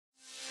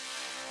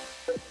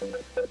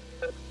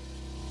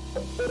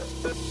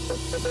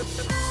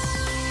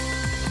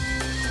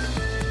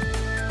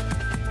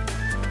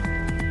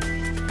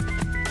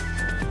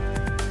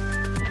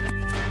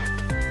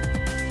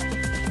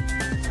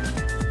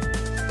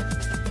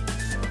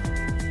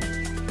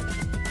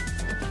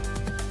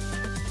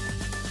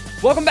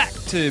Welcome back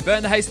to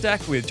Burn the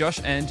Haystack with Josh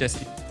and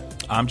Jesse.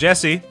 I'm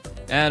Jesse.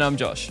 And I'm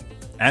Josh.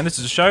 And this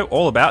is a show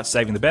all about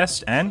saving the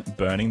best and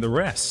burning the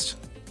rest.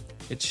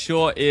 It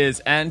sure is.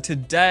 And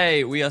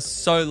today we are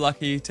so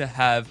lucky to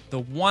have the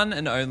one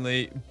and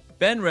only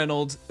Ben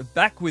Reynolds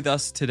back with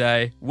us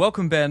today.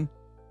 Welcome, Ben.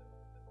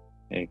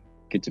 Hey,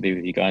 good to be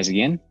with you guys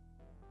again.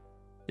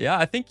 Yeah,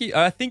 I think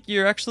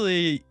you're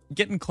actually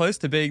getting close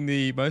to being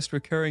the most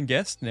recurring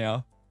guest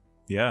now.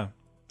 Yeah.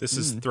 This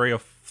is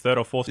third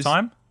or fourth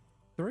time?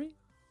 3?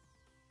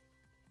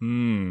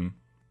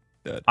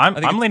 Third.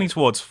 I'm leaning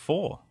towards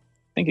 4.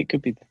 I think it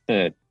could be the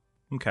third.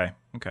 Okay.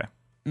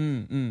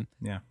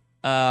 Yeah.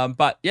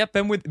 But yeah,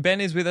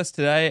 Ben is with us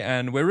today,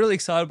 and we're really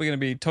excited. We're going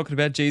to be talking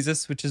about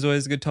Jesus, which is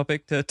always a good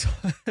topic to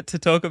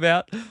talk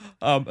about.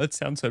 It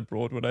sounds so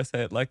broad when I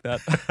say it like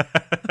that.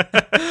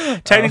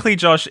 Technically,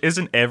 Josh,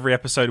 isn't every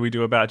episode we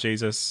do about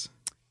Jesus?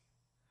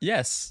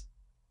 Yes,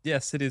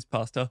 it is,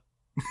 Pastor.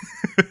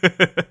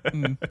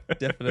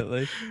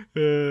 Definitely.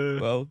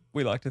 Well,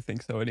 we like to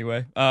think so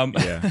anyway.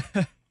 Yeah.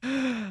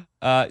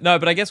 No,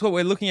 but I guess what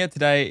we're looking at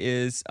today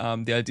is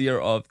the idea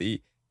of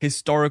the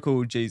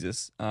historical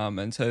Jesus.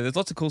 And so there's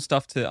lots of cool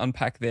stuff to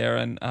unpack there,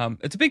 and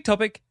it's a big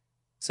topic.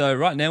 So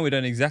right now we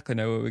don't exactly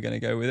know where we're going to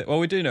go with it. Well,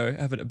 we do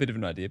have a bit of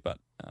an idea, but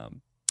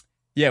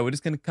yeah, we're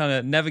just going to kind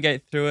of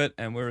navigate through it,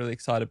 and we're really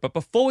excited. But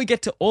before we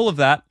get to all of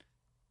that,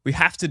 we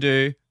have to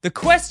do the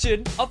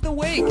question of the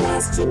week.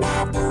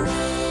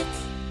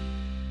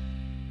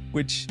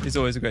 Which is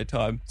always a great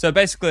time. So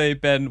basically,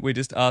 Ben, we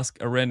just ask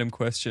a random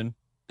question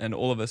and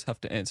all of us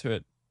have to answer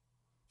it.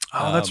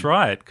 Oh, that's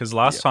right. Because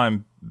last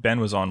time Ben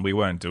was on, we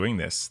weren't doing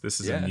this. This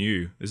is a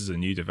new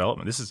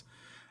development. This is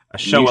a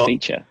show new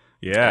feature.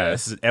 Yeah,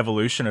 this is an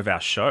evolution of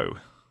our show.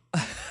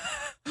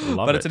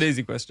 But it's an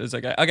easy question. It's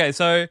okay. Okay,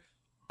 so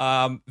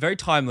very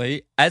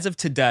timely. As of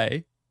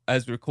today,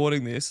 as we're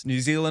recording this,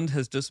 New Zealand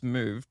has just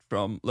moved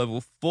from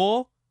level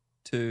 4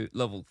 to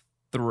level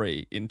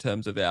 3 in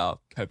terms of our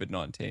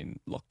COVID-19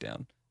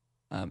 lockdown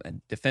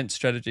and defense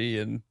strategy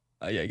and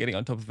getting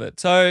on top of it.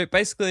 So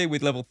basically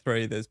with level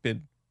 3, there's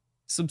been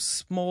some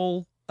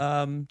small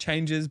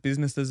changes.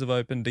 Businesses have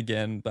opened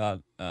again, but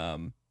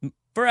for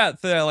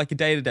like a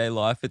day-to-day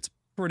life, it's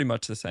pretty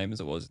much the same as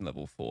it was in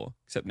level 4,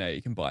 except now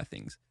you can buy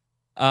things.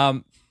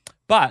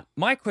 But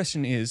my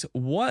question is,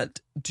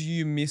 what do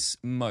you miss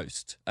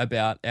most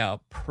about our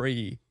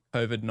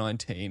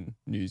pre-COVID-19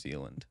 New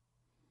Zealand?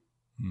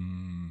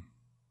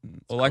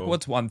 Or like,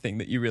 what's one thing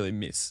that you really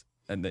miss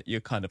and that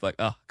you're kind of like,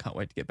 oh, can't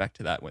wait to get back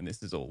to that when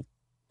this is all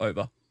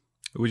over?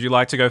 Would you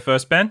like to go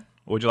first, Ben?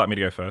 Or would you like me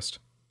to go first?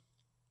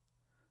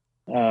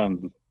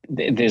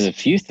 There's a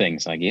few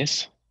things, I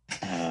guess.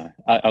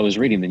 I was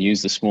reading the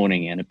news this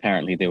morning, and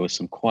apparently there were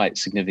some quite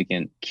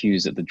significant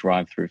queues at the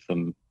drive-thru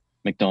from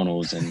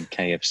McDonald's and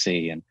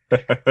KFC and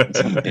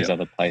some of these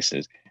other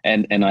places.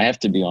 And I have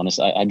to be honest,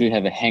 I do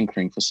have a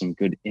hankering for some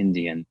good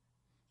Indian.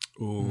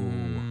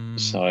 Ooh.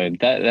 So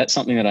that's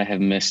something that I have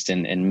missed,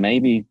 and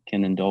maybe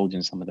can indulge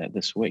in some of that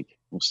this week.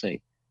 We'll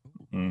see.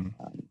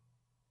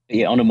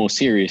 On a more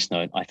serious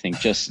note, I think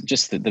just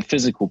the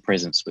physical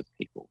presence with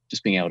people,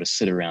 just being able to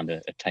sit around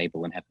a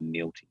table and have a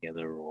meal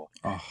together, or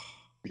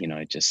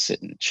just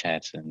sit and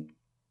chat, and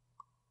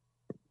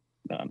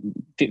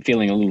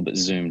feeling a little bit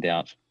zoomed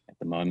out at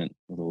the moment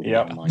with all the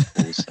online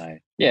calls. So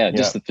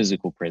just the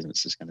physical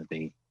presence is going to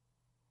be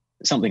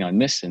something I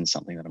miss and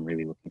something that I'm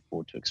really looking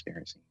forward to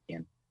experiencing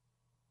again.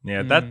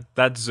 Yeah,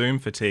 that Zoom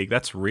fatigue,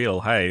 that's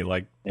real. Hey,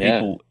 like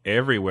people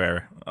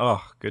everywhere.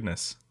 Oh,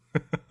 goodness.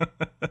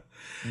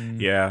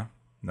 Yeah,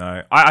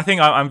 no. I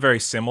think I'm very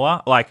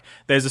similar. Like,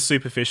 there's the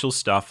superficial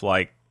stuff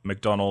like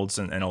McDonald's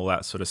and all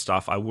that sort of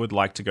stuff. I would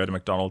like to go to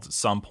McDonald's at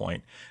some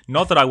point.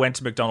 Not that I went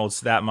to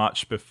McDonald's that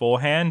much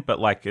beforehand,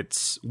 but like,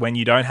 it's when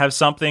you don't have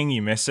something,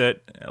 you miss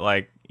it.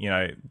 Like,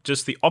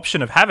 just the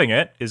option of having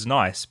it is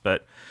nice,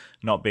 but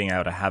not being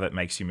able to have it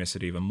makes you miss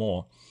it even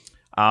more.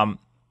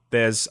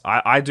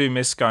 I do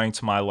miss going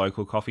to my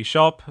local coffee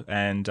shop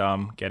and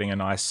getting a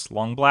nice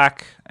long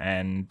black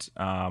and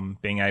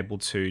being able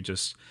to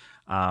just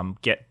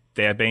get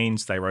their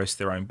beans. They roast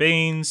their own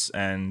beans,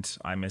 and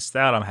I miss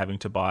that. I'm having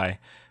to buy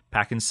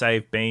pack and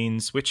save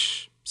beans,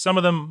 which some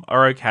of them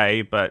are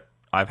okay, but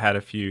I've had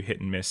a few hit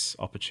and miss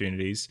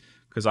opportunities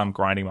because I'm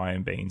grinding my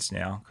own beans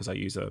now because I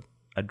use a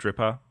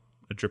dripper.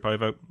 A drip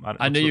over.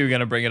 I knew you were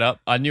going to bring it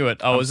up. I knew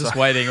it. I was just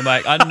waiting. I'm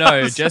like, I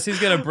know Jesse's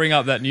going to bring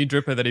up that new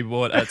dripper that he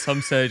bought at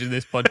some stage in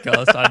this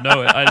podcast. I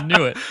know it. I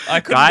knew it. I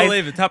couldn't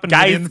believe it's happened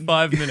within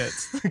 5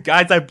 minutes.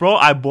 Guys, I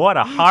bought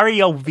a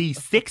Hario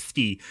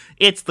V60.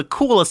 It's the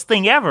coolest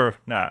thing ever.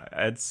 No,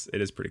 it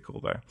is pretty cool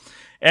though.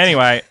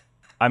 Anyway,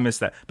 I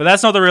missed that. But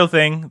that's not the real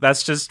thing.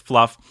 That's just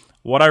fluff.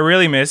 What I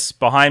really miss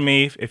behind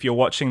me, if you're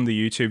watching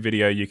the YouTube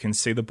video, you can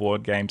see the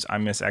board games. I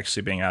miss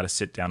actually being able to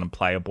sit down and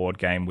play a board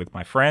game with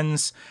my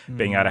friends,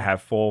 being able to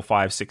have 4,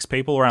 5, 6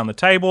 people around the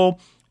table,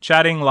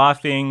 chatting,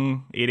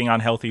 laughing, eating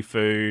unhealthy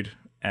food,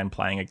 and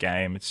playing a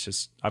game. It's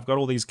just, I've got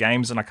all these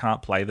games and I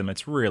can't play them.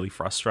 It's really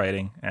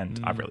frustrating, and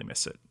I really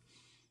miss it.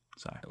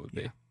 So It would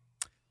be.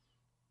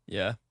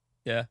 Yeah.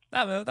 Yeah,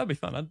 that'd be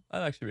fun.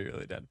 I'd actually be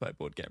really down to play a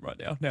board game right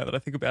now that I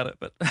think about it.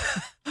 But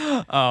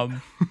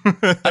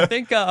I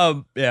think,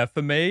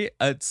 for me,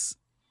 it's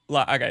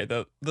like, okay,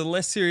 the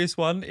less serious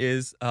one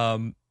is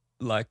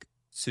like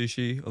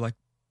sushi, or like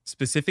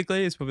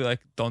specifically, it's probably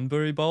like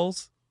donburi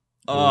bowls.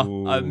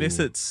 Oh, I miss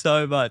it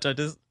so much. I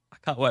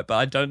can't wait. But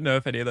I don't know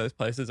if any of those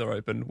places are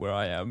open where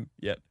I am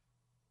yet.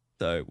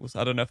 So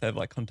I don't know if they have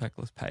like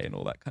contactless pay and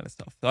all that kind of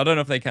stuff. So I don't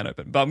know if they can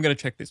open, but I'm going to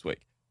check this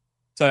week.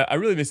 So I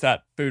really miss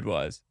that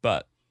food-wise,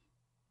 but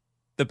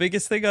the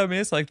biggest thing I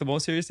miss, like the more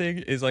serious thing,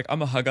 is like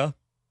I'm a hugger.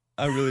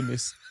 I really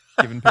miss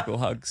giving people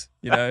hugs,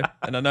 And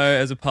I know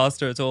as a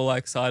pastor, it's all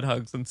like side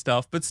hugs and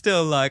stuff, but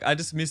still, like I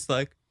just miss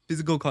like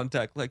physical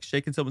contact, like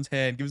shaking someone's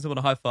hand, giving someone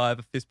a high five,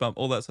 a fist bump,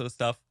 all that sort of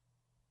stuff.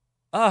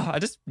 I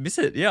just miss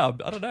it. Yeah,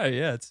 I don't know.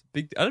 Yeah, it's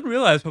big. I didn't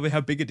realize probably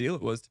how big a deal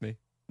it was to me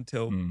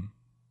until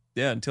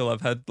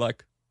I've had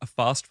like a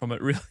fast from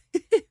it. Really,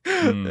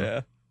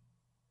 yeah.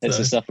 It's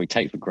the stuff we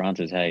take for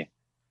granted. Hey.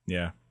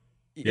 Yeah.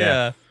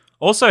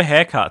 Also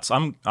haircuts.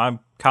 I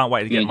can't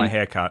wait to get my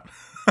haircut.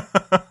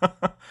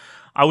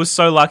 I was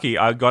so lucky.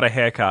 I got a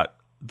haircut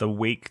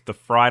the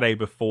Friday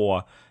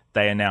before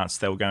they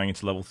announced they were going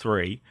into level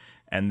 3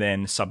 and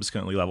then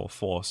subsequently level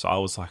 4. So I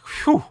was like,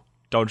 whew,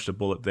 dodged a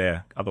bullet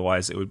there.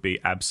 Otherwise it would be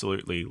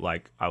absolutely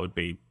like I would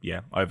be,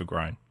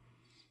 overgrown.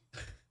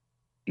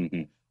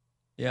 Mm-hmm.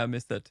 Yeah, I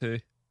missed that too.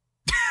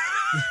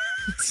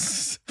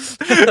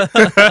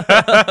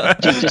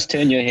 just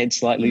turn your head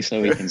slightly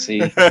so we can see.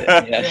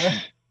 Yeah.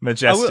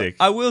 Majestic.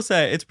 I will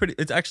say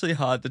it's actually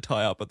hard to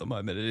tie up at the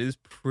moment. It is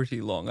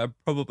pretty long. I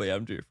probably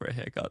am due for a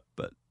haircut,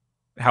 but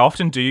how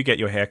often do you get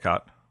your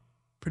haircut?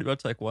 Pretty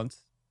much like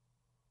once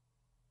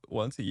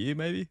a year,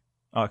 maybe.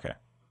 Okay.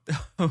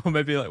 Or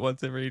maybe like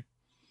once every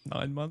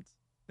 9 months.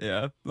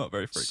 Yeah, not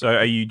very frequent. So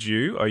are you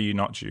due or are you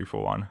not due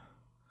for one?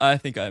 I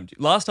think I am due.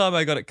 Last time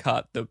I got it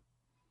cut,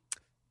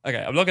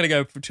 okay, I'm not going to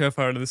go too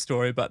far into the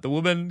story, but the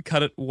woman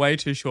cut it way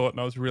too short and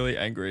I was really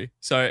angry.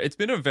 So it's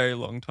been a very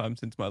long time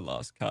since my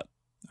last cut.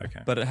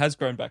 Okay. But it has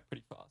grown back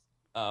pretty fast.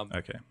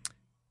 Okay.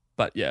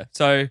 But yeah,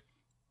 so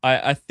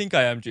I think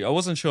I am due. I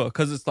wasn't sure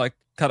because it's like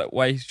cut it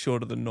way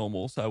shorter than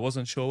normal. So I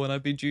wasn't sure when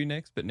I'd be due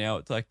next, but now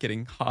it's like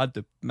getting hard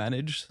to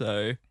manage.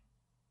 So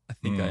I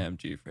think I am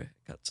due for a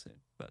haircut soon.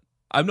 But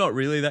I'm not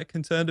really that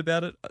concerned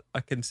about it.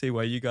 I can see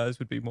why you guys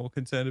would be more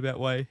concerned about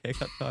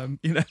haircut time,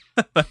 I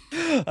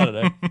don't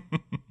know.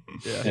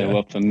 Yeah,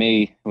 well, for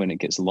me, when it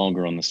gets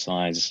longer on the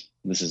sides,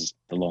 this is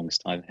the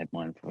longest I've had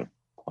mine for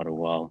quite a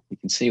while. You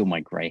can see all my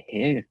grey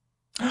hair.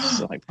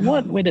 It's like,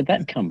 what? Where did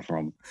that come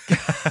from?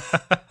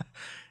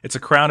 It's a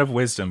crown of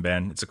wisdom,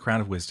 Ben. It's a crown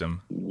of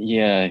wisdom.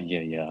 Yeah.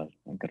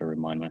 I've got to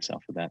remind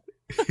myself of that.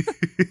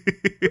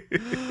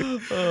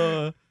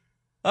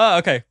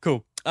 Okay,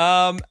 cool.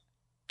 Don't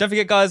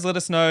forget, guys, let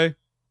us know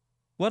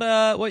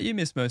what you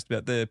miss most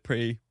about the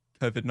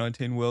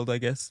pre-COVID-19 world, I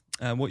guess.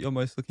 What you're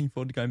most looking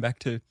forward to going back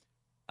to.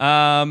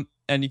 And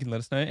you can let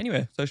us know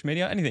anywhere, social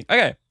media, anything.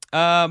 Okay.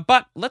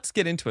 But let's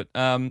get into it.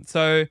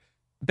 So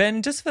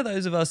Ben, just for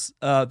those of us,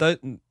 those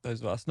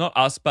of us, not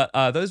us, but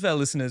those of our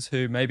listeners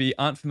who maybe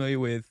aren't familiar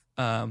with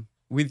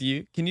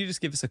you, can you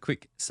just give us a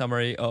quick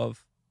summary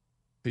of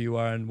who you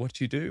are and what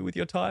you do with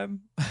your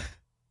time?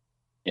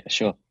 Yeah,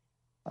 sure.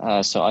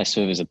 So I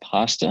serve as a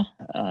pastor,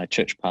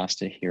 church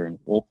pastor here in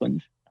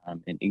Auckland,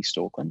 in East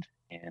Auckland,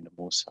 and I'm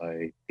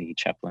also the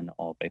chaplain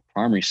of a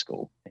primary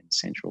school in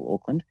Central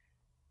Auckland.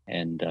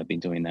 And I've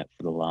been doing that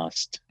for the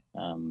last,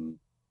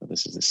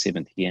 this is the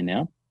 7th year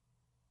now.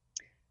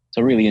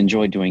 So I really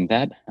enjoy doing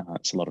that.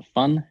 It's a lot of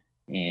fun,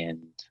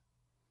 and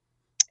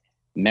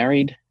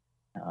married,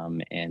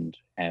 and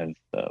have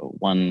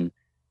one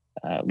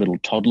little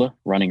toddler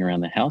running around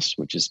the house,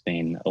 which has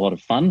been a lot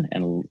of fun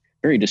and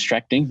very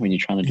distracting when you're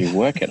trying to do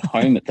work at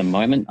home at the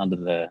moment under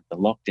the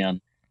lockdown.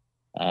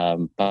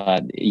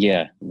 But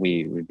yeah,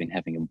 we've been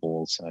having a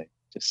ball. So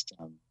just,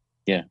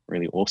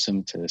 really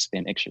awesome to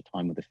spend extra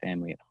time with the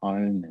family at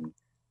home and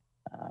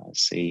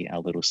see our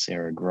little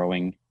Sarah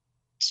growing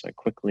so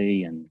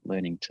quickly and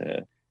learning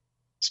to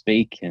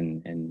speak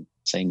and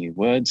say new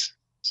words.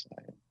 So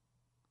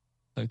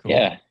cool.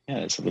 Yeah,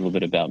 it's a little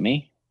bit about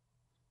me.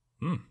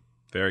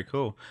 Very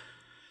cool.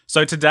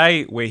 So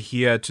today we're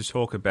here to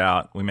talk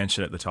about, we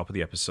mentioned at the top of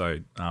the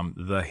episode,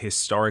 the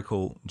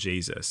historical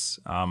Jesus.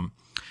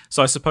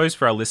 So I suppose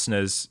for our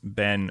listeners,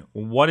 Ben,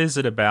 what is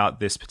it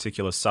about this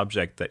particular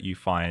subject that you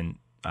find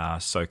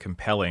so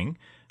compelling?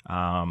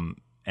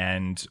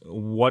 And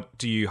what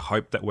do you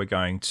hope that we're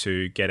going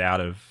to get out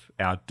of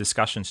our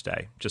discussion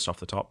today, just off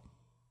the top?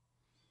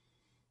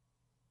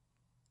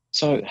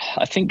 So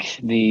I think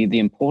the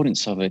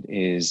importance of it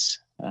is,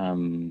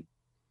 first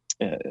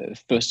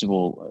of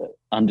all,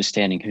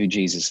 understanding who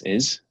Jesus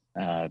is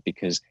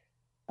because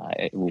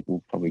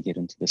we'll probably get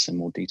into this in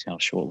more detail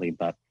shortly,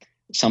 but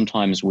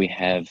sometimes we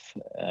have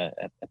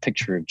a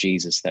picture of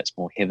Jesus that's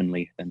more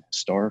heavenly than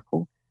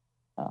historical,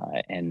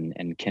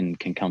 and can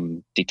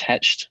come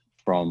detached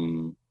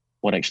from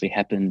what actually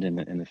happened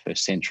in the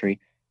first century.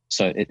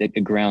 So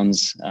it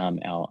grounds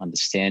our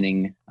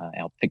understanding,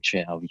 our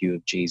picture, our view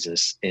of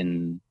Jesus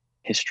in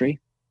history,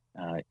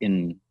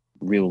 in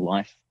real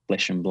life,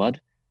 flesh and blood,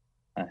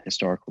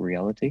 historical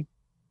reality.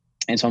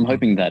 And so I'm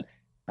hoping that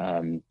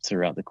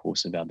throughout the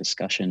course of our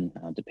discussion,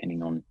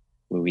 depending on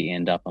where we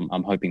end up,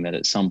 I'm hoping that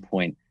at some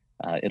point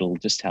it'll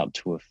just help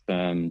to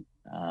affirm,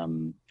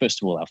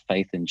 first of all, our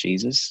faith in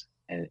Jesus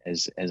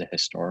as a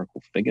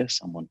historical figure,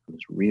 someone who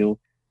is real,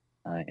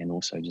 and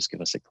also just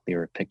give us a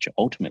clearer picture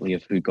ultimately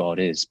of who God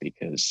is,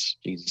 because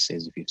Jesus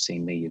says, if you've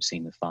seen me, you've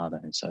seen the Father.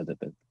 And so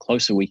the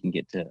closer we can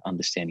get to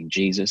understanding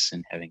Jesus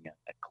and having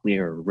a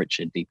clearer,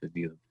 richer, deeper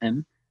view of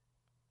him,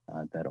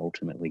 that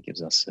ultimately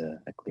gives us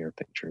a clearer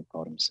picture of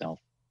God himself.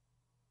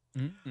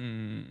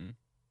 Mm-hmm.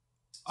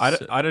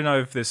 I don't know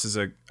if this is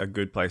a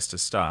good place to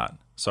start.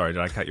 Sorry,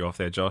 did I cut you off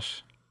there,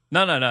 Josh?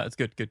 No, it's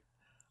good.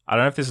 I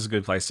don't know if this is a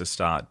good place to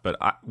start, but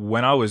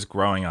when I was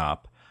growing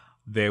up,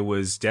 there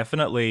was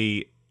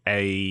definitely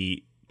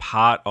a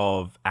part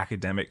of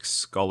academic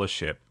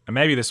scholarship, and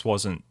maybe this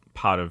wasn't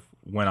part of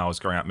when I was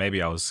growing up.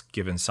 Maybe I was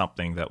given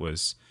something that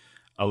was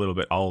a little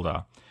bit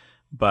older,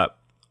 but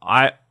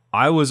I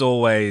was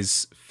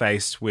always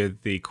faced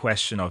with the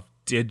question of,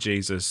 did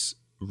Jesus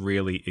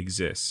really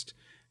exist?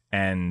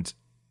 And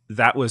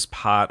that was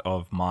part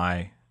of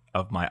my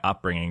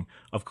upbringing.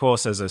 Of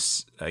course, as a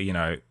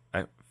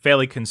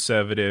fairly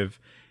conservative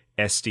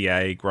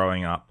SDA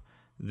growing up,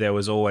 there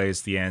was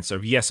always the answer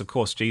of yes, of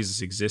course,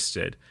 Jesus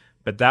existed.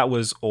 But that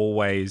was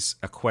always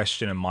a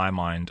question in my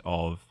mind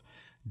of,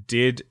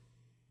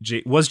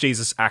 was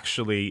Jesus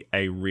actually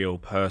a real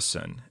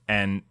person?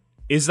 And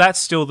is that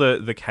still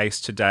the case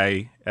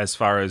today as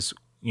far as,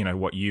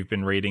 what you've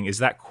been reading? Is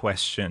that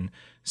question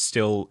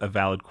still a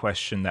valid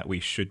question that we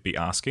should be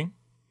asking?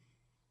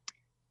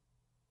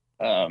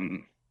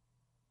 I'm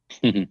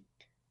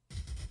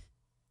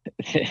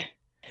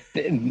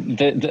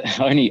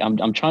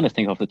trying to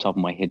think off the top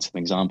of my head some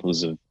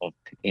examples of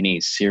any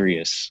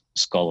serious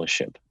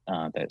scholarship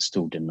that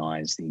still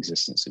denies the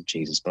existence of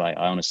Jesus, but I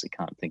honestly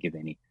can't think of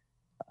any.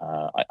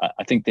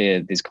 I think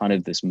there's kind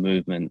of this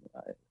movement,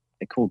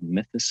 they're called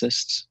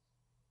mythicists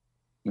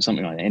or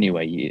something like that.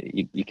 Anyway,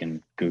 you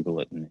can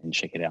Google it and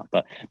check it out,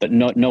 but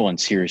no one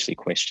seriously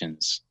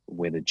questions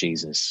whether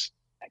Jesus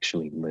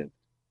actually lived,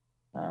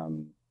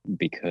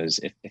 because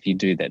if you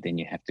do that, then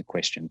you have to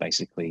question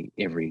basically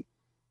every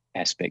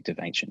aspect of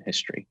ancient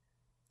history.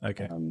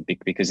 Okay.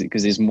 Because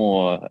there's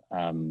more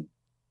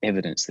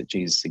evidence that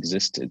Jesus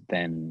existed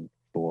than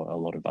for a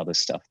lot of other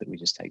stuff that we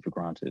just take for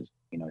granted,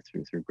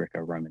 through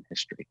Greco-Roman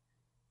history.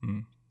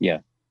 Yeah.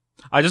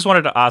 I just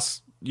wanted to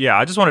ask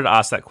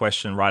that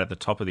question right at the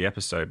top of the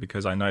episode,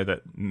 because I know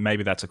that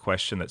maybe that's a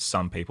question that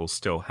some people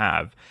still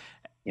have.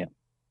 Yeah.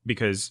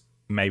 Because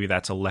maybe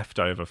that's a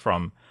leftover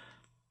from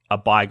a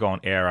bygone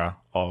era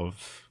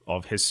of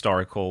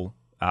historical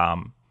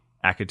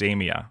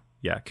academia.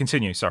 Yeah,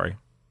 continue, sorry.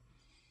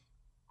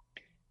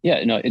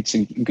 Yeah, no, it's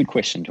a good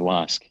question to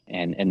ask,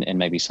 and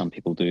maybe some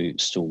people do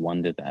still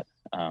wonder that.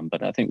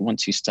 But I think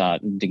once you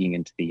start digging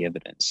into the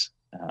evidence,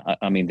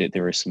 I mean,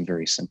 there are some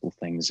very simple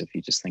things. If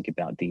you just think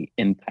about the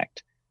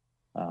impact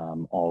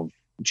of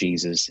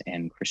Jesus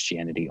and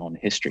Christianity on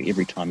history,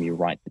 every time you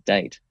write the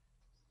date,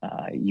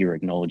 you're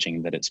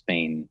acknowledging that it's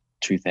been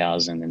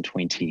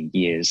 2020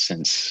 years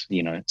since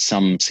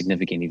some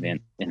significant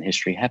event in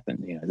history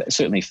happened.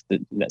 Certainly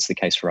that's the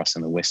case for us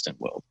in the Western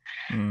world.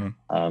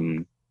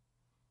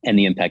 And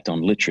the impact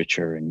on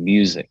literature and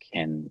music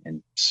and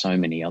so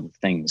many other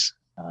things.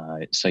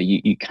 So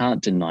you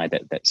can't deny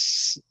that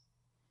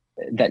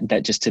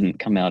just didn't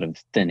come out of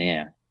thin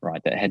air,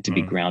 right? That had to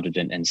be grounded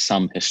in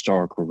some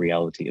historical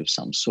reality of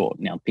some sort.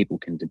 Now, people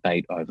can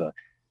debate over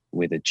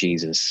whether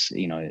Jesus,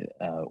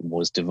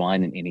 was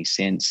divine in any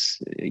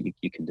sense.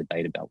 You can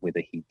debate about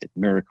whether he did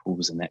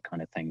miracles and that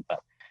kind of thing.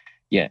 But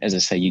yeah, as I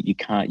say, you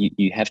can't.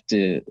 You have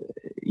to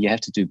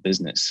do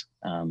business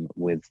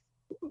with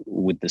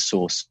the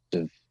source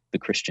of the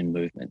Christian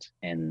movement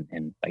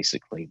and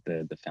basically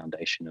the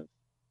foundation of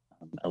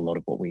a lot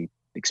of what we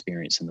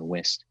experience in the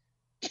West.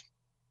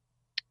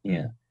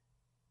 Yeah.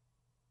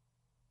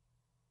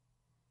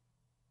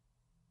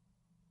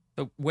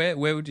 So where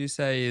would you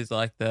say is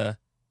like the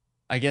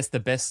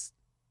best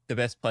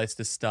place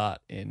to start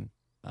in,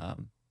 or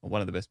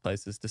one of the best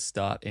places to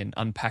start in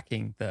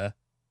unpacking the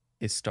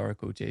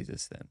historical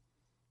Jesus then?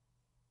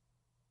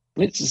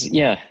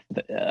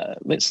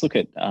 Let's look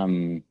at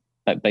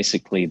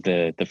basically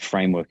the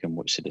framework in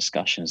which the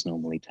discussion has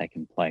normally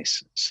taken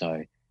place.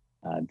 So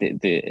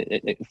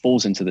it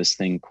falls into this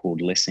thing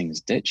called Lessing's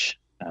ditch,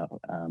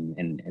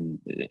 and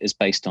is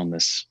based on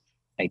this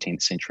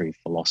 18th century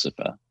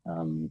philosopher,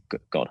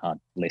 Gotthard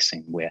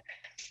Lessing, where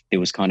there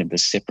was kind of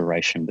this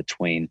separation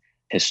between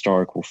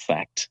historical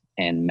fact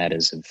and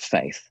matters of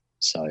faith.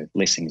 So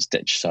Lessing's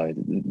ditch. So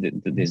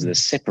there's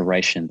this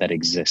separation that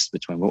exists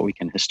between what we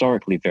can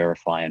historically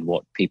verify and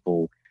what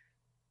people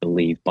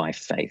believe by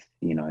faith,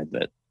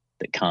 that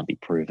can't be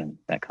proven,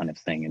 that kind of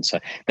thing. And so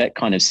that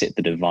kind of set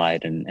the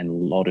divide, and a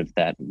lot of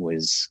that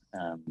was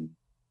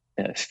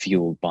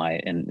fueled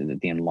by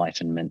the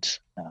Enlightenment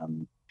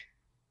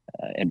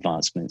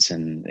advancements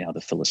and the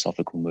other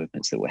philosophical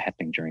movements that were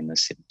happening during the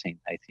 17th,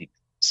 18th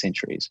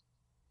centuries.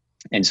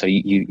 And so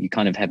you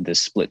kind of have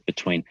this split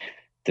between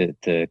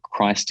the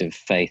Christ of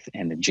faith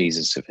and the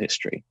Jesus of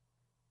history.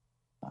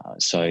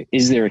 So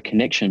is there a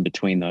connection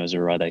between those,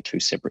 or are they two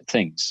separate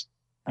things?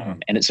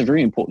 And it's a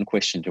very important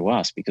question to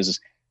ask, because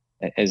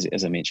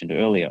as I mentioned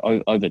earlier,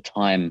 over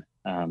time,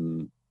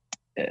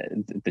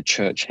 the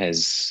church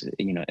has,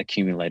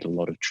 accumulated a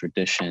lot of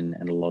tradition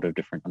and a lot of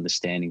different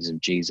understandings of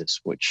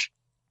Jesus, which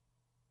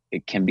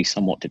it can be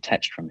somewhat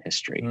detached from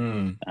history,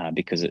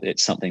 because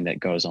it's something that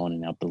goes on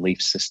in our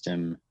belief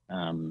system,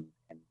 and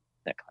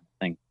that kind of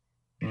thing.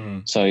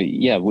 So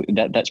yeah,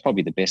 that's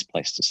probably the best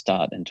place to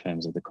start in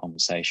terms of the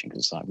conversation,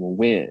 because it's like, well,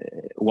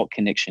 what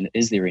connection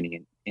is there?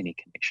 Any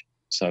connection?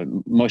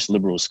 So most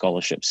liberal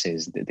scholarship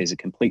says that there's a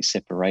complete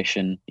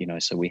separation.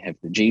 So we have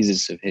the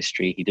Jesus of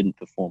history. He didn't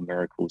perform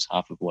miracles.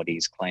 Half of what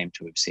he's claimed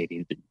to have said,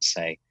 he didn't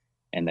say,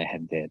 and they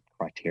have their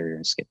criteria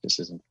and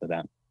skepticism for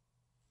that.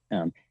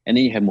 And then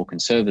you have more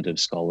conservative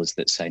scholars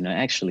that say, no,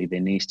 actually,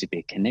 there needs to be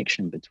a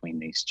connection between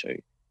these two.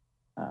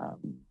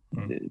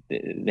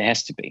 There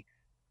has to be.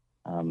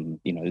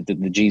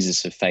 The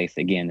Jesus of faith,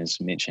 again,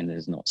 as mentioned,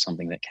 is not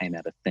something that came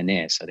out of thin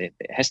air. So it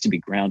has to be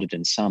grounded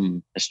in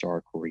some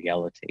historical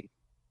reality.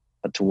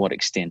 But to what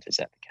extent is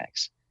that the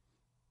case?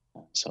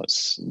 So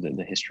it's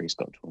the history's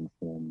got to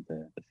inform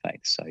the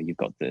faith. So you've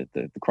got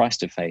the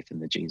Christ of faith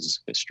and the Jesus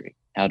of history.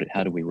 How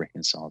do we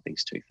reconcile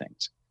these two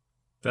things?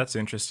 That's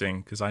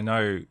interesting, because I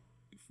know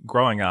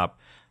growing up,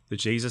 the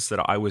Jesus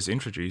that I was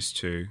introduced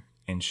to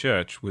in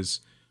church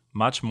was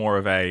much more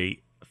of a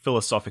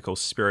philosophical,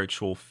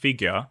 spiritual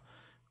figure,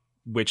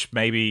 which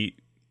maybe,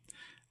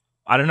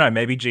 I don't know,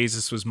 maybe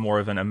Jesus was more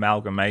of an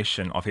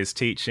amalgamation of his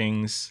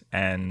teachings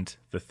and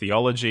the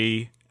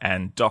theology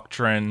and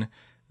doctrine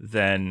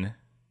than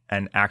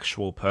an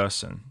actual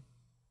person.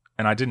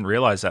 And I didn't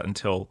realize that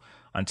until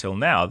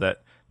now,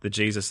 that the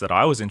Jesus that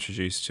I was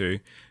introduced to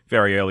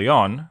very early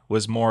on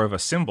was more of a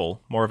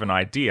symbol, more of an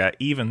idea,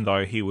 even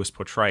though he was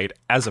portrayed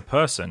as a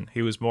person.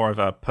 He was more of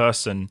a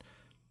person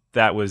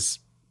that was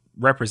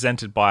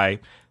represented by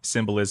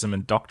symbolism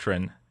and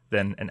doctrine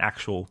than an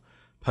actual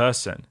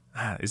person.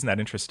 Isn't that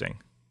interesting?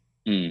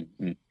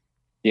 Mm-hmm.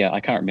 Yeah,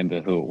 I can't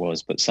remember who it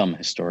was, but some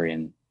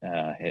historian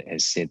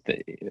has said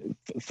that,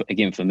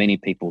 again, for many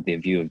people, their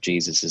view of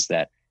Jesus is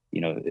that,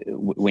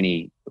 when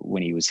he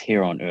was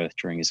here on earth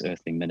during his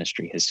earthly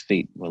ministry, his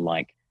feet were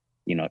like,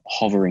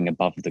 hovering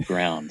above the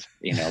ground,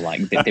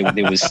 like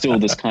there was still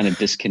this kind of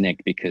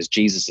disconnect, because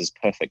Jesus is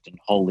perfect and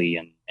holy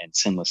and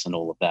sinless and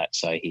all of that.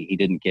 So he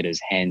didn't get his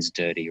hands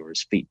dirty or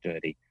his feet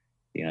dirty,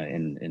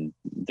 in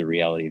the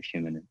reality of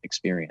human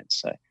experience.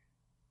 So,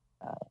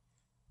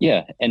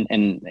 yeah.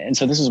 And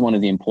so this is one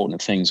of the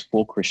important things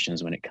for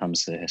Christians when it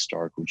comes to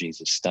historical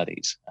Jesus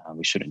studies.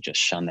 We shouldn't just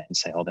shun that and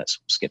say, oh, that's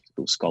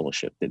skeptical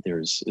scholarship. That there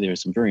are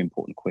some very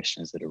important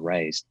questions that are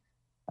raised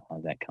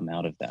that come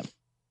out of that.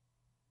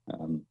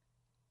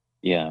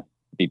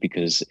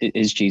 Because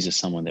is Jesus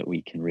someone that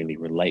we can really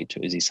relate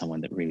to? Is he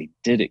someone that really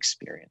did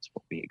experience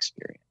what we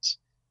experience?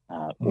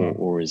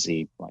 Or is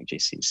he, like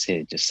Jesse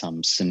said, just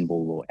some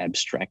symbol or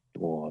abstract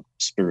or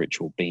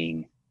spiritual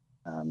being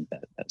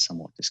that's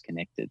somewhat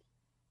disconnected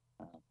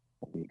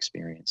what we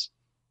experience?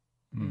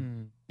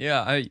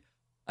 Yeah, I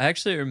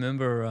actually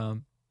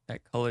remember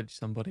at college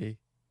somebody,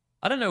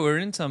 I don't know, we were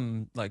in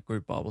some like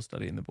group Bible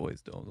study in the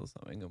boys' dorms or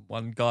something, and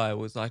one guy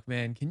was like,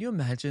 man, can you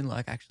imagine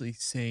like actually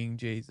seeing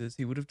Jesus?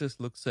 He would have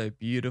just looked so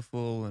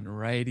beautiful and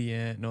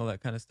radiant and all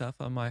that kind of stuff.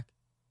 I'm like,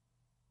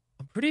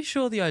 I'm pretty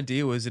sure the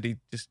idea was that he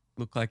just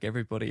looked like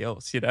everybody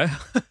else,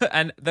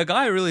 And the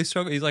guy really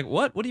struggled. He's like,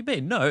 what do you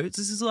mean? No, this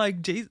is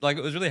like Jesus. Like,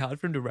 it was really hard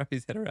for him to wrap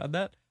his head around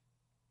that.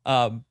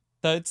 So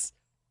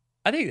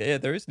I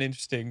think there is an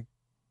interesting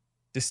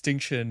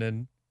distinction,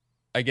 and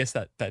I guess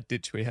that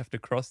ditch we have to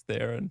cross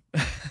there, and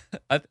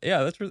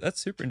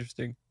that's super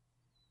interesting.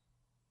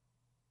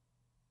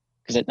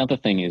 Because another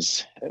thing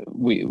is,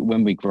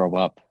 when we grow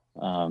up,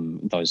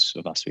 those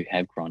of us who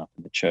have grown up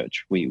in the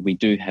church, we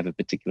do have a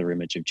particular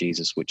image of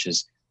Jesus, which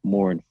is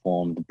more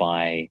informed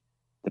by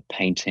the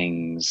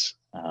paintings,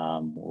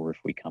 or if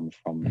we come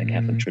from the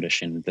Catholic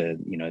tradition,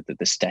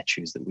 the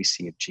statues that we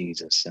see of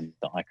Jesus and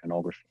the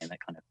iconography and that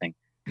kind of thing.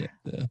 Yeah,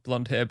 the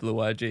blonde hair,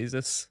 blue-eyed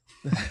Jesus.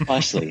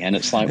 Precisely. And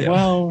it's like,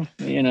 well,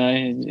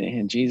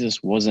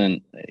 Jesus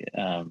wasn't,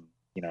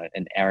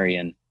 an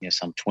Aryan,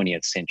 some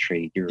 20th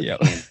century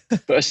European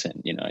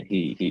person.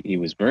 He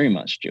was very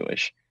much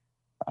Jewish,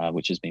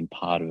 which has been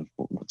part of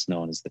what's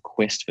known as the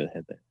quest for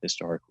the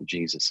historical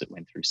Jesus that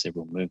went through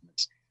several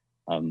movements.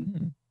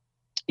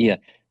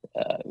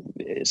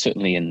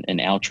 Certainly in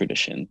our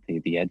tradition,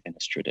 the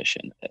Adventist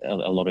tradition, a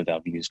lot of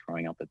our views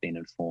growing up have been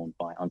informed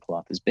by Uncle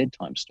Arthur's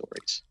bedtime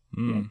stories.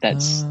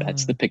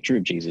 That's the picture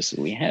of Jesus that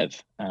we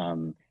have.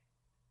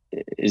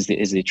 Is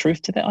there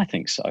truth to that? I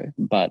think so,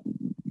 but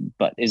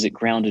is it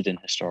grounded in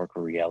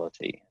historical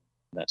reality?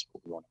 That's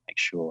what we want to make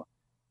sure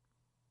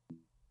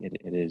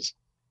it is.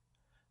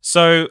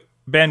 So,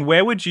 Ben,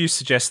 where would you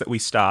suggest that we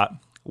start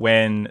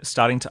when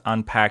starting to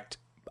unpack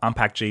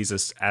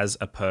Jesus as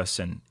a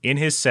person in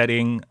his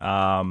setting,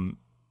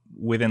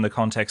 within the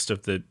context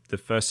of the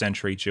first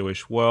century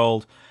Jewish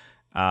world?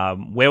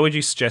 Where would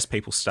you suggest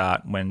people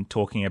start when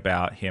talking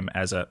about him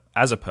as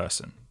a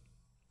person?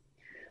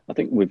 I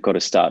think we've got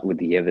to start with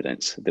the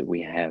evidence that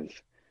we have.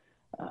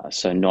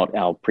 So not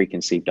our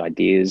preconceived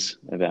ideas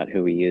about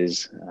who he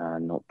is,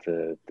 not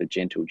the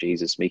gentle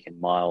Jesus, meek and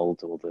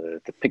mild, or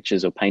the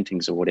pictures or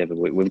paintings or whatever.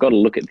 We've got to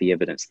look at the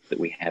evidence that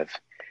we have.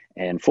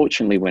 And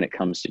fortunately, when it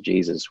comes to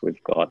Jesus,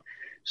 we've got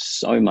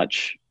so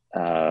much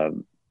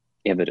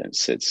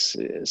evidence. It's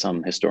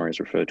some historians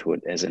refer to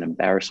it as an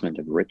embarrassment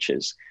of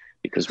riches,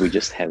 because we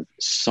just have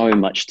so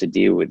much to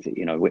deal with.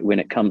 You know, when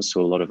it comes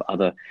to a lot of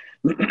other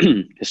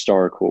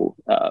historical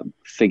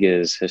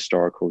figures,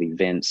 historical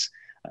events,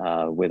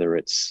 whether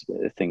it's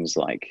things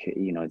like,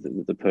 you know,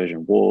 the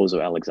Persian Wars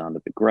or Alexander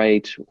the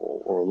Great,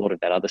 or a lot of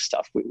that other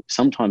stuff,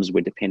 sometimes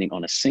we're depending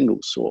on a single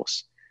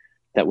source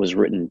that was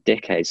written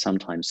decades,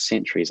 sometimes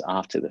centuries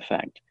after the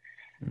fact.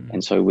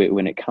 And so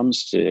when it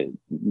comes to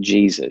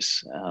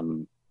Jesus,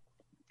 and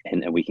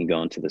we can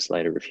go into this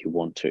later if you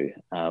want to,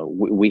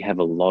 we have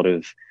a lot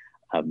of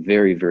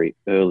very, very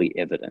early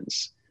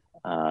evidence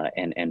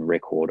and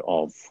record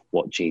of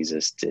what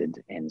Jesus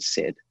did and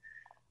said.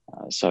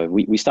 So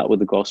we start with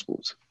the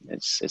Gospels.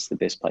 It's the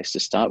best place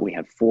to start. We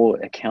have 4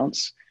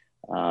 accounts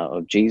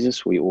of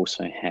Jesus. We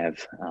also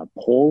have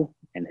Paul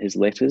and his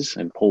letters,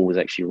 and Paul was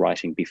actually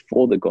writing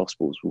before the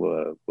Gospels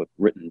were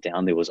written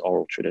down. There was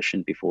oral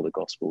tradition before the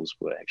Gospels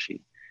were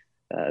actually,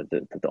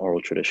 the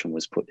oral tradition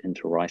was put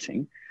into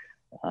writing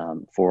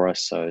for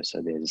us. So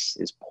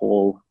there's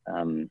Paul.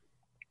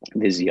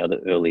 There's the other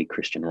early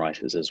Christian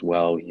writers as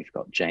well. You've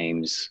got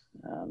James,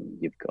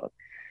 you've got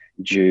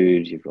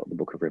Jude, you've got the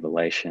book of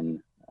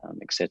Revelation,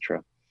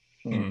 etc.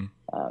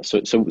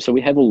 So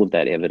we have all of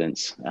that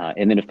evidence.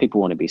 And then if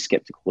people want to be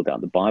skeptical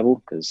about the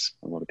Bible, because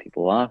a lot of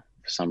people are,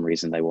 for some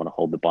reason they want to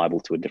hold the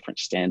Bible to a different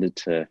standard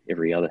to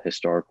every other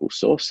historical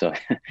source. So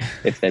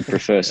if they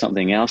prefer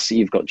something else,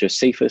 you've got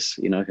Josephus,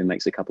 you know, who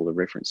makes a couple of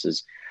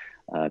references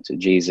to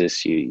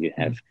Jesus. You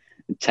have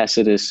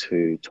Tacitus,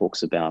 who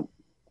talks about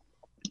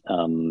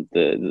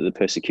the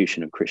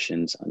persecution of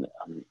Christians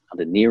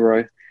under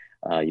Nero.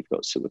 You've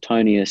got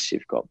Suetonius,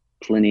 you've got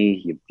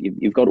Pliny,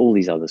 you've got all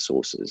these other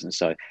sources. And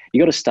so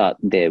you got to start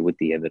there with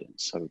the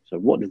evidence. So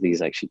what do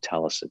these actually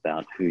tell us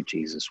about who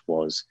Jesus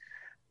was,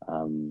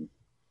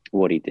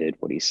 what he did,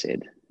 what he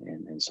said,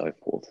 and so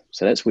forth.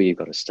 So that's where you've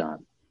got to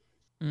start.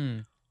 So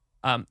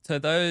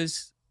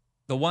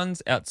the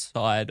ones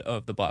outside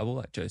of the Bible,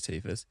 like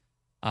Josephus,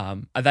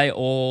 are they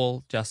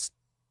all just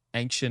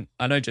ancient?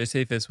 I know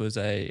Josephus was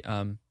a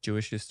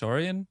Jewish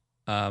historian.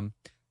 Are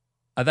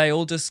they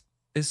all just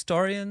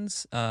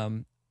historians?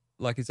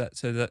 Like, is that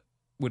so that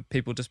would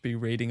people just be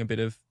reading a bit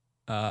of,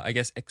 I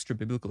guess, extra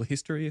biblical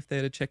history if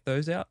they're to check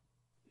those out?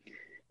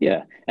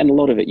 Yeah, and a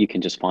lot of it you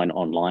can just find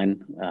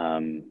online.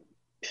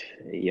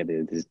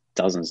 There's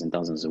dozens and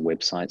dozens of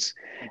websites.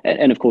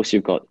 And of course,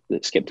 you've got the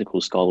skeptical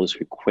scholars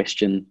who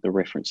question the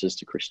references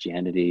to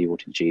Christianity or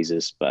to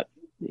Jesus, but,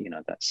 you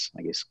know, that's,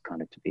 I guess,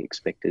 kind of to be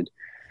expected.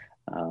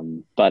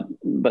 But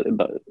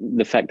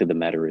the fact of the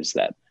matter is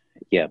that,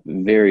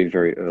 very,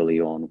 very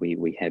early on,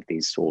 we have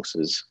these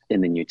sources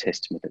in the New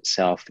Testament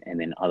itself, and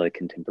then other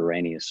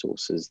contemporaneous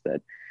sources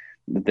that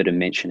are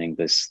mentioning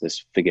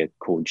this figure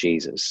called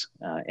Jesus.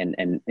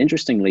 And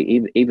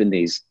interestingly, even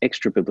these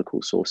extra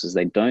biblical sources,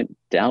 they don't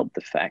doubt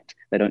the fact,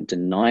 they don't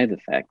deny the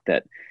fact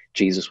that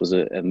Jesus was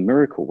a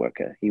miracle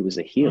worker. He was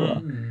a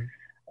healer.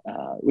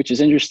 Which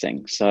is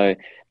interesting. So,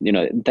 you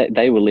know,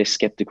 they were less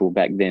skeptical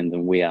back then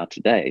than we are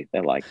today.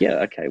 They're like, yeah,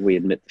 okay, we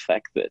admit the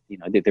fact that, you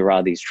know, that there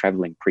are these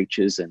traveling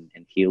preachers and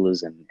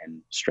healers, and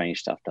strange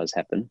stuff does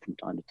happen from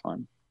time to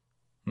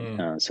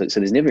time. So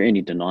there's never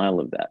any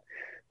denial of that,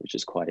 which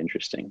is quite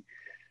interesting.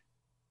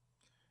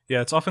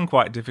 Yeah, it's often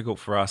quite difficult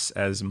for us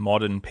as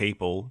modern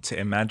people to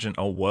imagine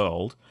a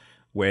world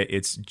where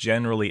it's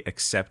generally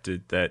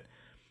accepted that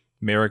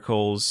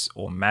miracles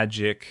or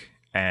magic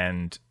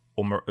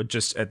or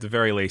just at the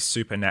very least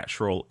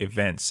supernatural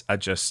events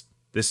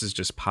this is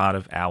just part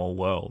of our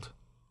world,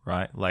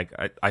 right? Like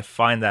I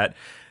find that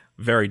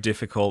very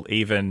difficult,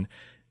 even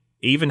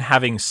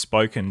having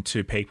spoken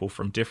to people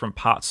from different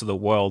parts of the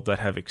world that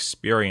have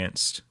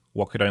experienced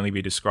what could only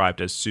be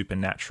described as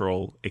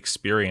supernatural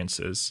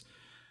experiences.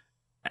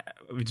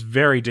 It's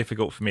very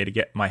difficult for me to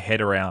get my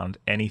head around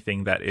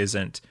anything that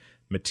isn't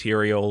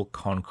material,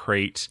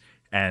 concrete,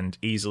 and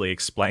easily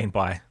explained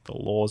by the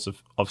laws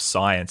of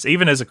science.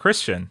 Even as a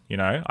Christian, you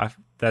know, I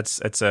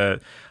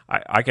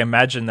can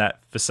imagine that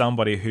for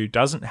somebody who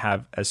doesn't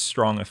have as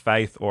strong a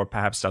faith, or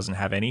perhaps doesn't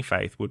have any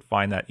faith, would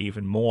find that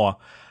even more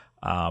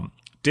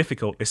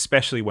difficult,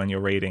 especially when you're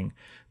reading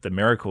the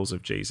miracles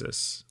of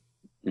Jesus.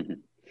 Mm-hmm.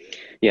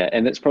 Yeah,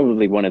 and that's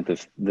probably one of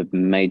the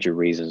major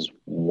reasons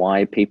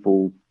why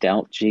people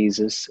doubt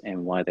Jesus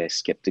and why they're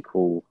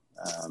skeptical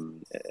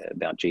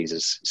about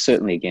Jesus.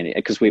 Certainly, again,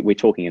 because we're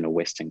talking in a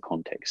Western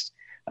context,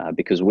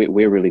 because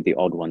we're really the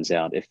odd ones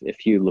out.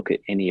 If you look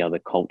at any other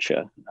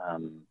culture,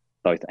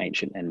 both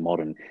ancient and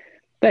modern,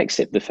 they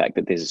accept the fact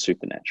that there's a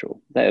supernatural.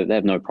 They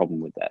have no problem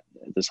with that.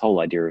 This whole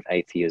idea of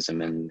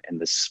atheism and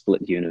the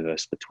split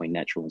universe between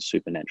natural and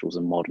supernatural is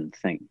a modern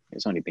thing.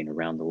 It's only been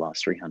around the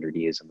last 300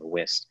 years in the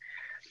West.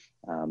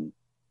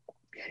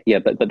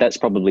 But that's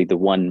probably the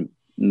one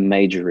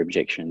major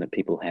objection that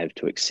people have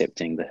to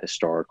accepting the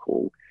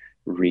historical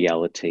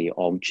reality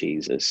of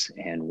Jesus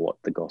and what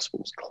the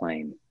Gospels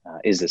claim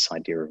is this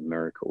idea of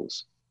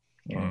miracles.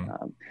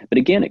 But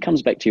again, it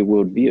comes back to your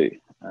worldview.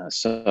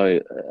 So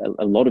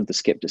a lot of the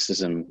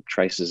skepticism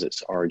traces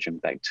its origin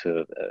back to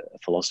a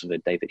philosopher,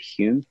 David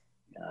Hume,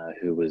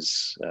 who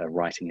was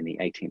writing in the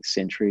 18th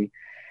century.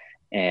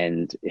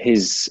 And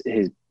his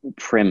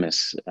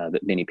premise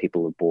that many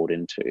people have bought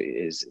into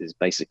is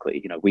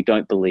basically, we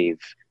don't believe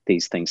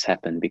these things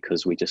happen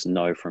because we just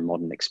know from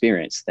modern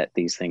experience that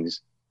these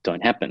things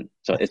don't happen.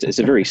 So it's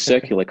a very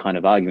circular kind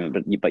of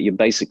argument, but you're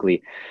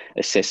basically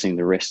assessing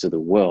the rest of the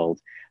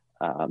world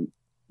on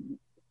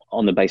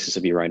the basis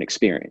of your own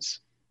experience.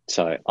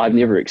 So I've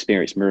never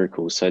experienced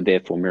miracles, so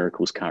therefore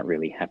miracles can't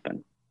really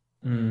happen.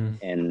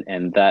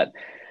 And that,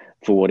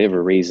 for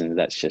whatever reason,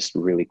 that's just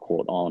really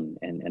caught on,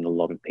 and a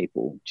lot of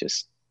people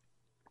just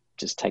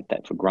take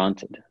that for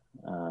granted.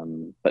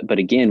 But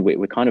again,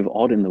 we're kind of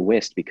odd in the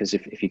West, because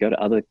if you go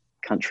to other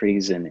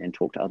countries and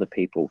talk to other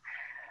people,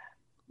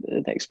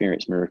 they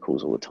experience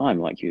miracles all the time,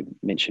 like you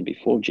mentioned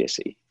before,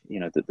 Jesse.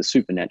 That the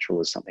supernatural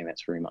is something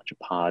that's very much a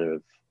part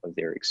of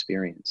their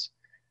experience.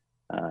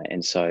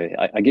 And so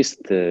I guess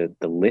the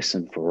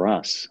lesson for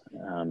us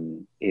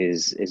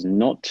is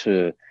not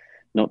to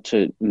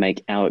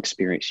make our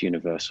experience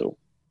universal,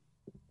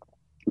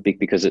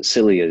 because it's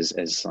silly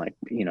as like,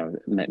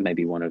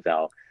 maybe one of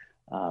our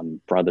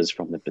brothers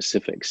from the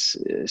Pacifics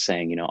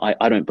saying,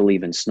 I don't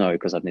believe in snow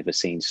because I've never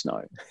seen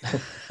snow.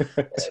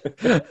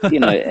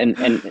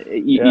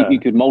 You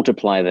could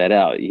multiply that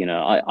out.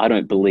 I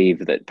don't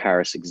believe that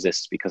Paris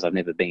exists because I've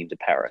never been to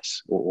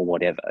Paris, or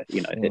whatever.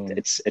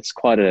 It's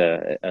quite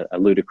a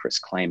ludicrous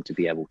claim to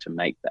be able to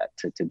make that,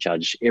 to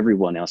judge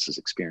everyone else's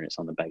experience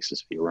on the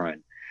basis of your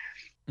own.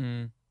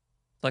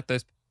 Like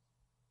those.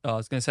 I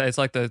was going to say, it's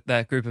like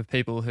that group of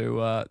people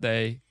who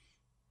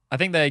I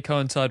think they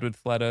coincide with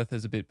flat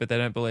earthers a bit, but they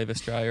don't believe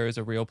Australia is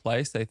a real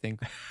place. They think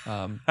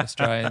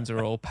Australians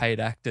are all paid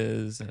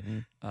actors,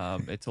 and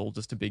it's all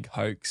just a big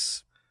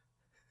hoax.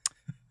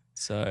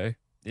 So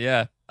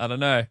yeah, I don't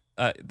know.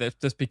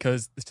 Just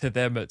because to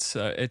them it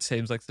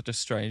seems like such a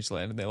strange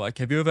land, and they're like,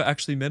 "Have you ever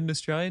actually met an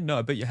Australian?"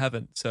 No, but you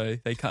haven't. So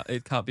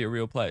it can't be a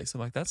real place.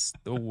 I'm like, that's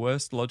the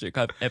worst logic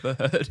I've ever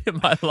heard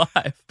in my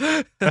life.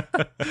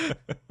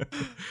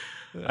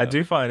 I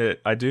do find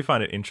it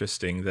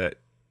interesting that,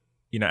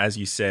 as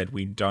you said,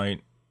 we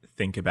don't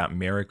think about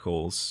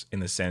miracles in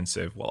the sense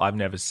of, well, I've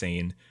never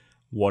seen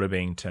water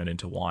being turned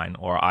into wine,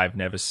 or I've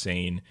never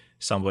seen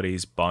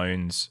somebody's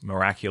bones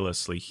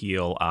miraculously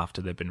heal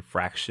after they've been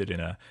fractured in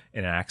an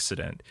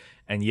accident.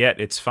 And yet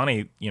it's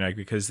funny,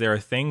 because there are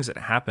things that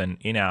happen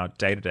in our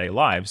day-to-day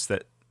lives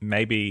that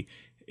maybe,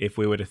 if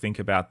we were to think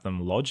about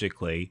them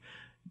logically,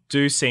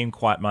 do seem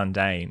quite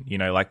mundane,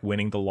 like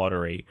winning the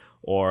lottery,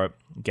 or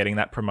getting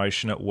that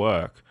promotion at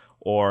work,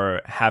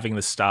 or having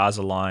the stars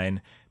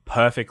align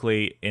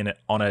perfectly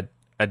on a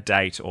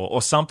date,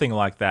 or something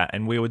like that.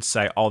 And we would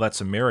say, oh,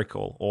 that's a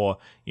miracle, or,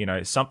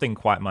 something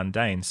quite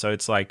mundane. So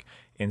it's like,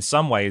 in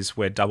some ways,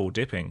 we're double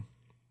dipping.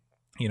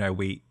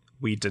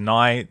 We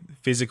deny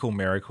physical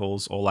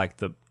miracles, or like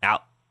the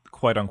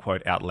quote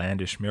unquote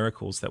outlandish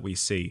miracles that we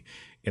see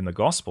in the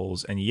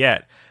Gospels. And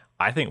yet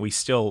I think we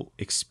still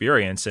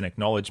experience and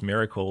acknowledge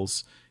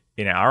miracles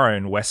in our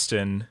own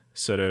Western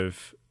sort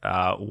of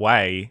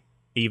way,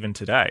 even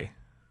today.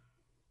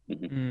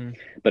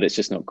 But it's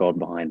just not God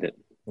behind it.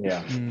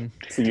 Yeah,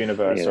 it's the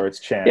universe, or it's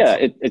chance. Yeah,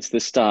 it's the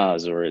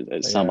stars, or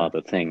it's some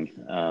other thing.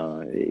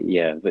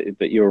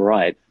 But you're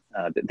right.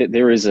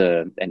 There is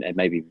and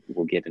maybe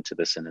we'll get into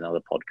this in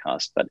another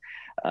podcast, but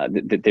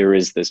there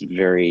is this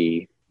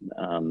very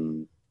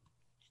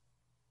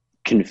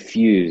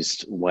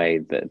confused way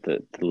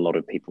that a lot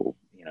of people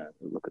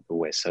look at the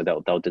West. So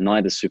they'll deny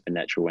the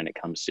supernatural when it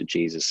comes to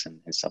Jesus and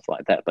stuff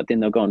like that, but then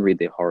they'll go and read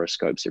their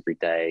horoscopes every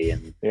day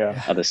and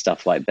other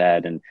stuff like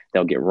that, and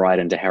they'll get right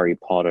into Harry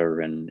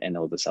Potter and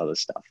all this other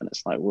stuff, and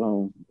it's like,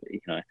 well,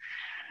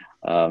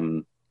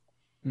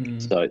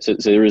 so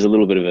there is a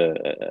little bit of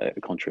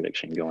a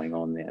contradiction going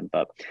on there,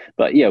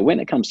 but yeah, when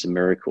it comes to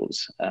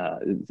miracles,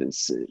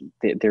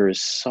 there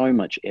is so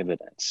much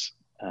evidence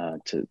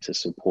to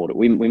support it.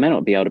 We may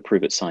not be able to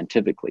prove it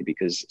scientifically,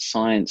 because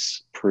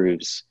science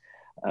proves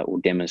or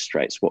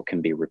demonstrates what can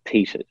be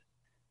repeated,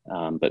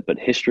 but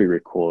history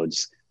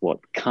records what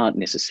can't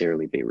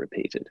necessarily be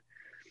repeated,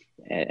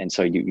 and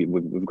so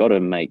we've got to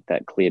make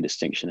that clear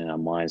distinction in our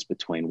minds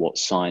between what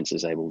science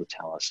is able to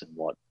tell us and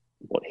what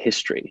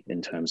history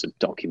in terms of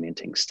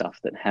documenting stuff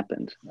that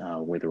happened,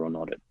 whether or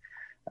not it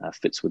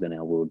fits within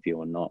our worldview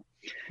or not.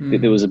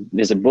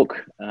 There's a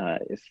book,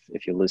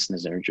 if your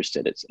listeners are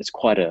interested, it's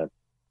quite a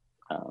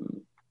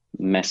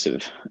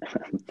massive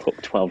book,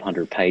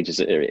 1,200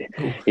 pages.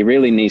 He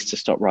really needs to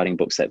stop writing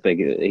books that big.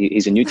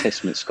 He's a New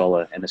Testament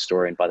scholar and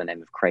historian by the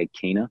name of Craig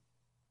Keener.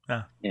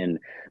 And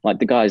like,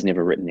 the guy's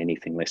never written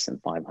anything less than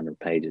 500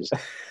 pages.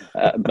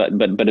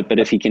 But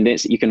if he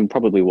condenses, you can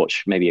probably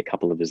watch maybe a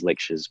couple of his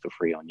lectures for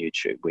free on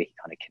YouTube, where he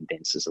kind of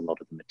condenses a lot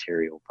of the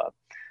material.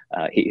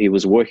 But he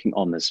was working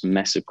on this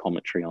massive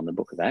commentary on the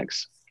book of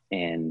Acts,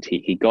 and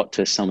he got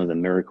to some of the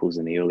miracles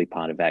in the early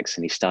part of Acts,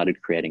 and he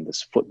started creating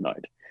this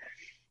footnote.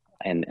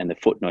 And the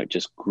footnote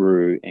just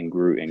grew and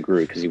grew and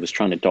grew, because he was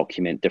trying to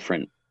document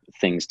different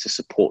things to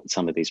support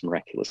some of these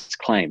miraculous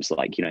claims,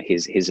 like,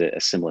 here's a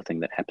similar thing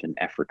that happened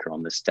in Africa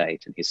on this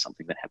date, and here's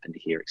something that happened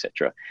here,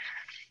 etc.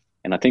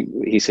 And I think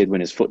he said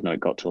when his footnote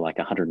got to like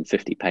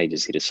 150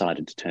 pages, he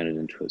decided to turn it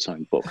into its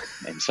own book.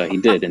 And so he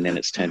did, and then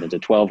it's turned into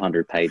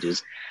 1,200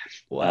 pages.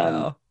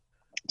 Wow.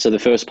 So the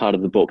first part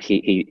of the book,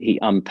 he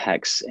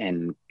unpacks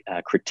and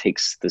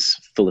critiques this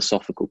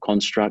philosophical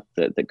construct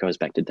that goes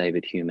back to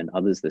David Hume and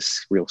others,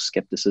 this real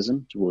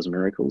skepticism towards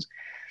miracles.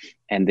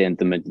 And then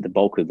the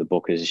bulk of the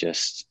book is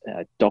just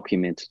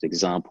documented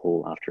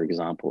example after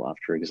example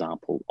after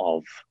example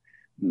of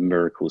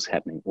miracles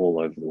happening all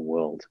over the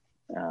world,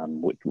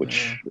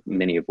 which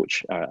many of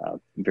which are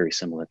very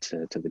similar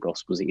to the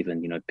Gospels.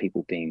 Even,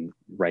 people being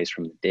raised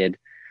from the dead,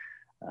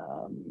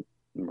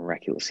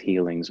 miraculous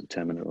healings of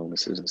terminal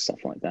illnesses and stuff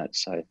like that.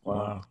 So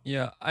wow.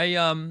 Yeah,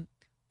 I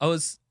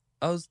was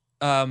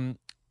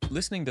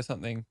listening to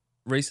something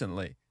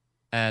recently,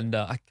 and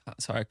I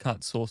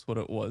can't source what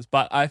it was,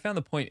 but I found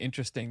the point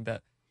interesting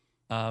that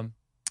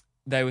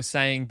they were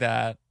saying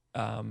that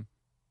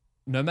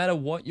no matter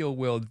what your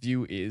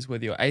worldview is,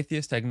 whether you're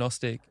atheist,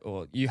 agnostic,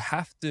 or you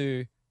have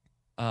to,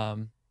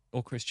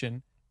 or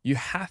Christian, you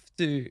have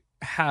to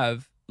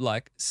have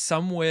like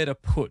somewhere to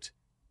put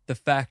the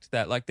fact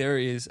that like there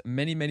is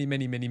many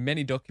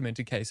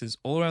documented cases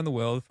all around the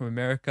world, from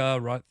America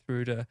right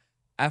through to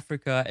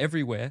Africa,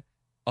 everywhere,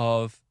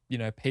 of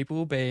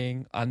people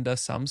being under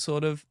some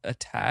sort of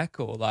attack,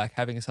 or like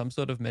having some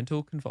sort of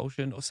mental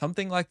convulsion or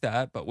something like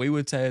that, but we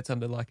would say it's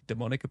under like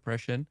demonic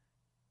oppression,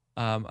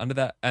 under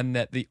that, and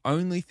that the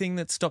only thing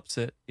that stops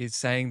it is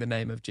saying the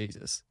name of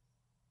Jesus.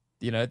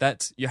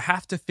 That's, you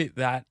have to fit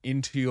that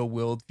into your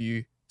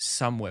worldview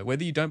somewhere,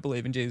 whether you don't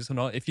believe in Jesus or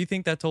not. If you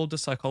think that's all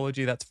just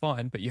psychology, that's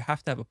fine, but you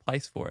have to have a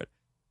place for it.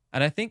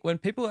 And I think when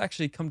people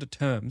actually come to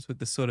terms with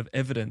the sort of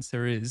evidence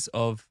there is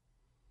of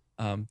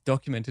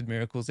documented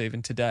miracles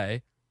even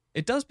today,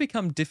 it does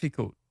become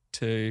difficult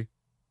to,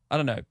 I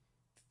don't know,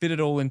 fit it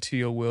all into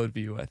your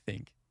worldview, I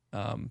think.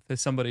 For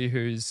somebody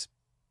who's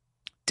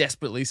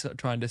desperately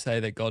trying to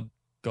say that God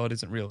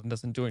isn't real and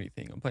doesn't do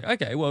anything. I'm like,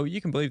 okay, well, you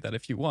can believe that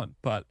if you want,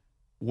 but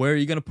where are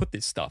you going to put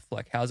this stuff?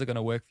 Like, how's it going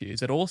to work for you?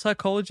 Is it all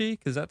psychology?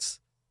 Because it's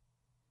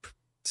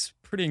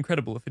pretty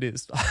incredible if it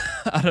is.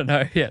 I don't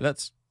know. Yeah,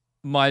 that's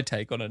my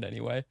take on it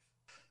anyway.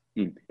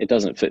 It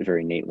doesn't fit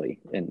very neatly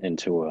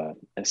into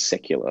a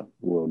secular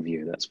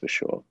worldview, that's for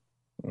sure.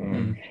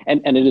 And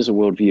it is a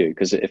worldview,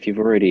 because if you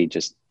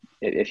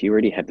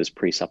already have this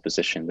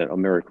presupposition that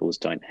miracles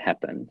don't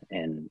happen,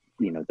 and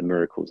the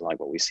miracles like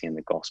what we see in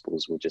the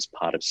Gospels were just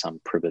part of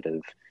some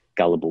primitive,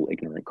 gullible,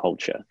 ignorant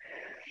culture,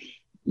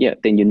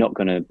 then you're not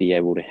going to be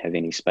able to have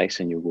any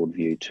space in your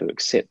worldview to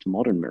accept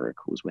modern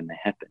miracles when they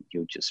happen.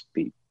 You'll just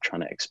be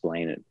trying to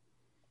explain it,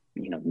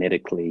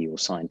 medically or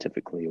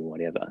scientifically or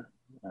whatever.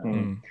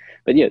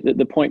 But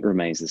the point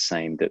remains the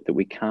same, that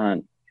we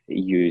can't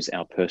use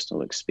our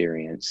personal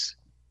experience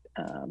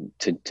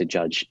to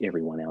judge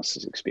everyone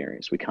else's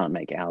experience. We can't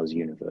make ours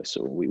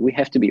universal. We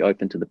have to be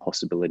open to the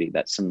possibility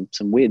that some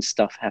weird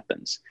stuff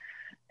happens.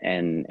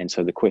 And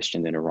so the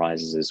question then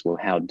arises is, well,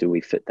 how do we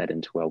fit that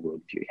into our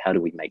worldview? How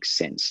do we make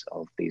sense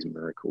of these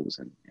miracles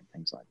and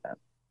things like that?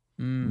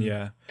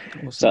 Yeah.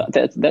 So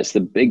that's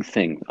the big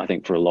thing, I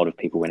think, for a lot of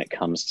people when it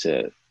comes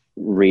to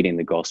reading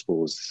the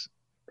Gospels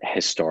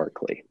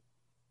historically.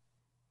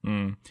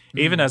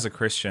 Even as a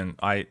Christian,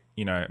 I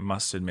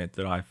must admit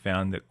that I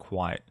found it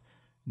quite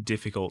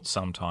difficult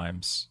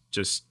sometimes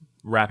just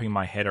wrapping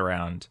my head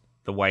around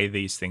the way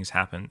these things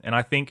happen. And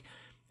I think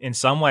in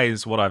some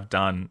ways what I've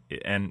done,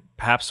 and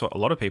perhaps what a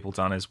lot of people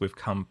done, is we've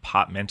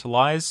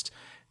compartmentalized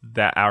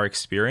that our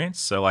experience.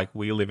 So like,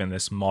 we live in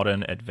this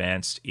modern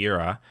advanced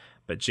era,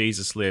 but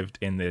Jesus lived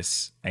in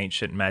this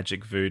ancient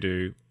magic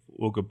voodoo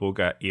ooga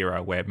booga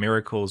era where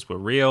miracles were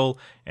real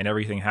and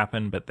everything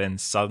happened, but then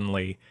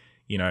suddenly,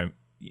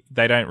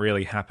 they don't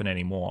really happen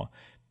anymore.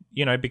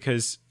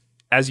 Because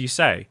as you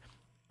say,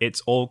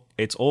 it's all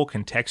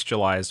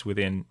contextualized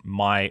within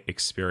my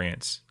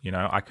experience.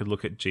 I could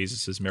look at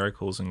Jesus's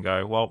miracles and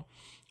go, well,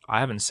 I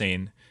haven't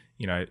seen,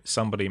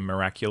 somebody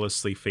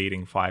miraculously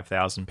feeding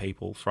 5,000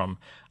 people from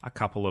a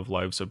couple of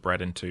loaves of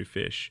bread and 2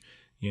 fish,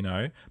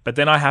 But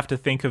then I have to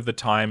think of the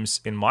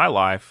times in my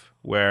life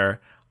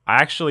where I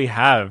actually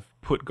have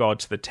put God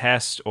to the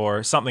test,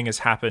 or something has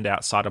happened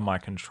outside of my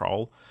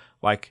control.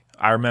 Like,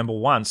 I remember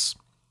once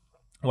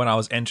when I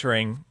was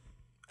entering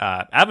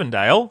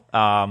Avondale,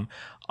 I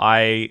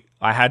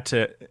had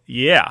to,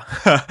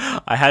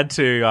 I had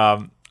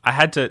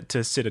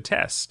to sit a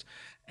test,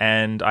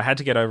 and I had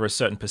to get over a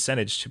certain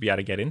percentage to be able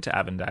to get into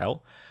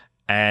Avondale,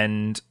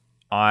 and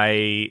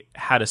I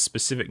had a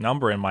specific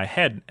number in my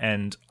head,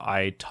 and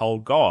I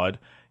told God,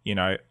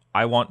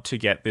 I want to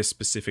get this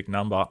specific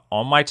number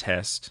on my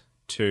test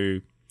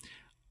to...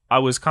 I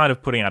was kind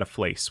of putting out a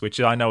fleece, which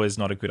I know is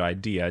not a good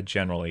idea,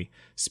 generally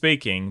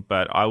speaking,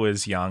 but I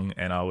was young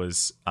and I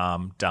was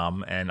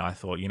dumb, and I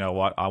thought, you know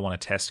what, I want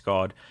to test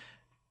God.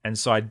 And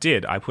so I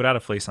did. I put out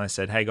a fleece and I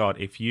said, hey, God,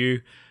 if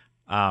you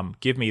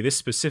give me this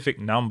specific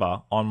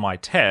number on my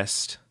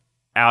test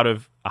out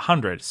of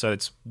 100, so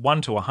it's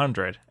 1 to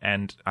 100,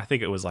 and I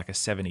think it was like a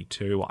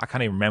 72. I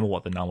can't even remember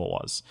what the number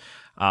was.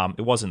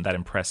 It wasn't that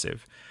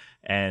impressive.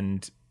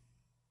 And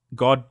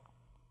God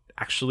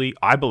actually,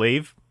 I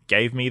believe,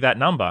 gave me that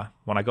number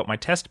when I got my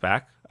test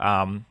back.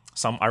 I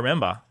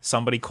remember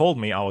somebody called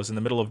me. I was in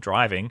the middle of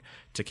driving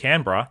to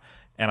Canberra,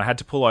 and I had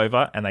to pull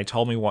over, and they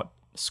told me what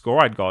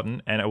score I'd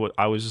gotten, and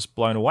I was just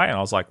blown away. And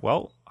I was like,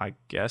 well, I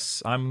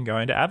guess I'm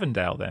going to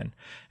Avondale then.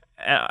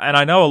 And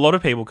I know a lot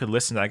of people could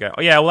listen to that and go,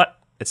 oh yeah, well,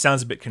 it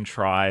sounds a bit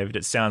contrived.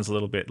 It sounds a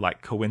little bit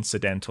like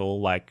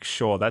coincidental. Like,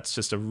 sure, that's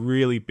just a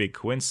really big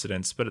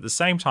coincidence. But at the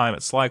same time,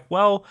 it's like,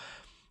 well,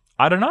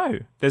 I don't know.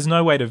 There's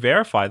no way to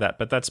verify that,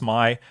 but that's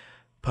my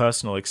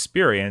personal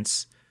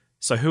experience.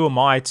 So who am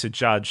I to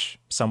judge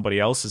somebody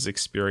else's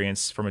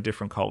experience from a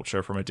different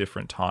culture, from a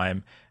different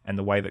time, and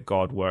the way that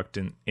God worked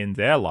in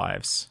their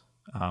lives?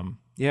 I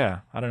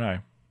don't know.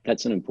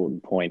 That's an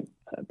important point,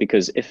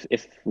 because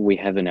if we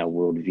have in our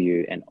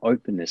worldview an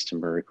openness to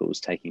miracles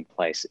taking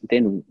place,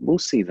 then we'll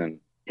see them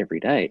every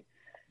day.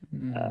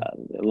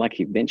 Like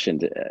you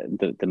mentioned,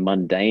 the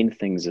mundane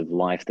things of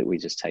life that we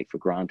just take for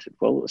granted,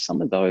 well, some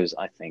of those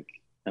I think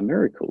are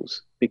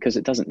miracles, because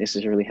it doesn't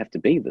necessarily have to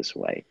be this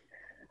way.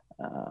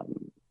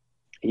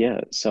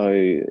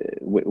 So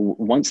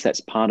once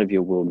that's part of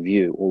your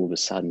worldview, all of a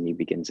sudden you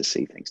begin to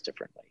see things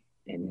differently.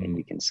 And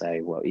you can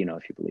say, well,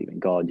 if you believe in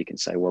God, you can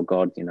say, well,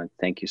 God,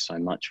 thank you so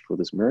much for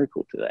this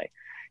miracle today.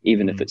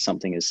 Even if it's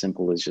something as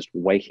simple as just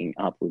waking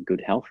up with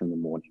good health in the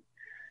morning.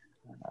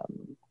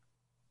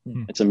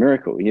 It's a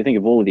miracle. You think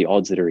of all of the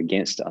odds that are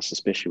against us,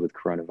 especially with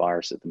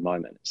coronavirus at the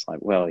moment. It's like,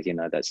 well,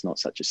 that's not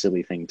such a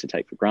silly thing to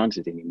take for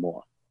granted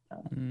anymore.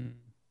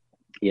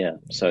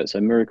 So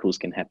miracles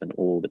can happen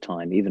all the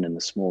time, even in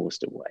the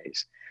smallest of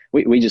ways.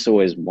 We just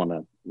always want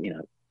to,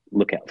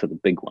 look out for the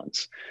big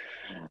ones.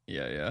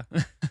 Yeah.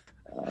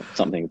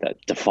 Something that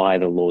defy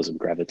the laws of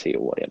gravity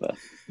or whatever.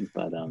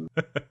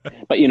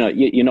 But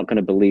you're not going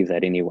to believe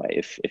that anyway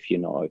if you're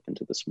not open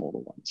to the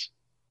smaller ones.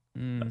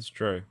 That's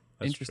true.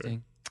 That's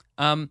interesting.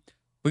 True.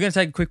 We're going to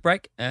take a quick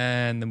break,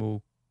 and then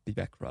we'll be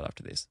back right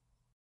after this.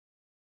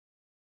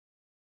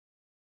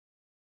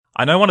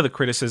 I know one of the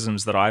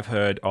criticisms that I've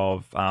heard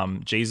of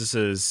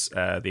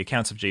the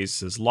accounts of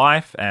Jesus's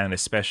life, and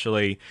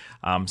especially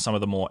some of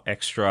the more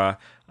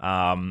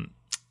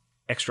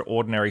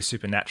extraordinary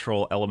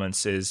supernatural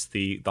elements, is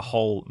the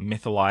whole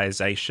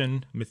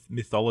mythologization,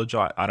 mythology.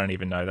 I don't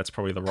even know. That's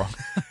probably the wrong.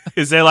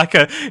 Is there like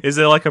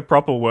a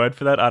proper word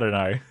for that? I don't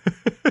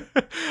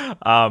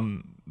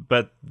know.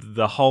 But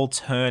the whole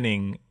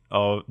turning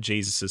of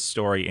Jesus's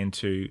story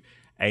into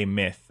a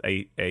myth,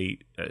 a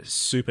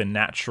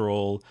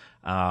supernatural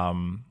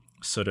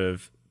sort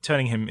of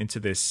turning him into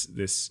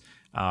this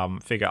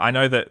figure. I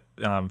know that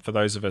for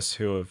those of us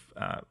who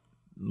have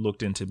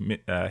looked into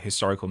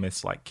historical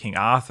myths like King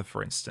Arthur,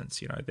 for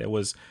instance, there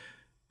was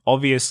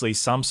obviously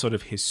some sort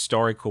of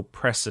historical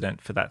precedent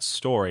for that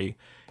story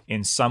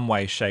in some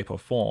way, shape, or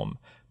form.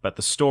 But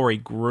the story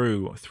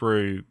grew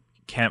through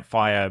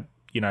campfire.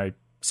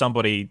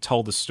 Somebody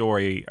told the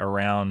story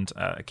around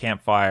a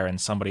campfire, and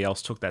somebody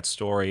else took that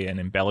story and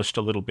embellished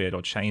a little bit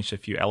or changed a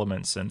few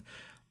elements. And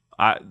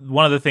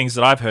one of the things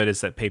that I've heard is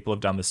that people have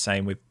done the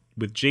same with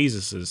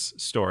Jesus's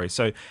story.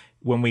 So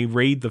when we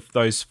read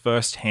those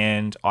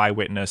first-hand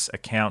eyewitness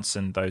accounts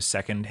and those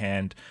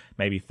second-hand,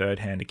 maybe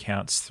third-hand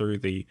accounts through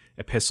the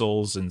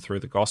epistles and through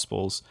the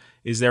Gospels,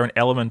 is there an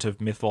element of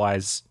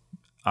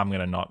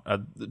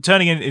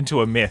turning it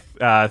into a myth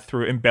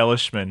through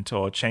embellishment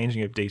or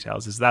changing of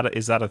details? Is that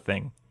a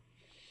thing?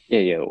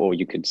 Yeah. Or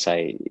you could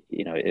say,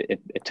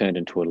 it turned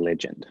into a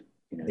legend.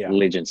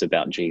 Legends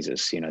about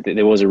Jesus.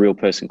 There was a real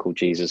person called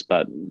Jesus,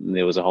 but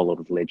there was a whole lot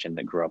of legend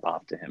that grew up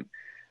after him.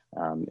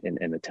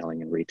 In the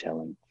telling and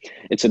retelling.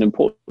 It's an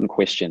important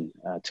question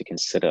to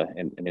consider,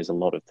 and there's a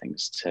lot of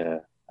things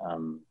to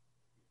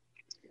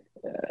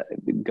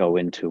go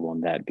into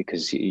on that,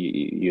 because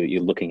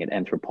you're looking at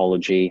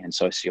anthropology and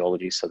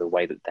sociology, so the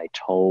way that they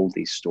told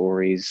these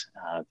stories,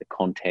 the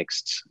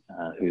contexts,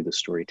 who the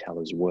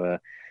storytellers were.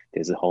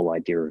 There's the whole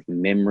idea of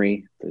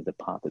memory, the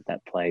part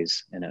that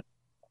plays in it.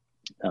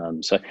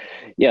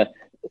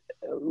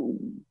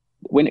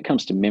 When it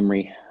comes to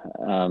memory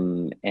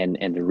and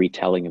the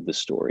retelling of the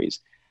stories,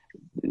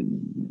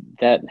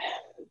 that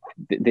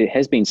there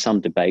has been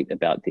some debate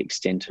about the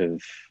extent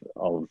of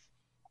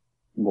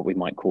what we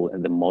might call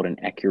the modern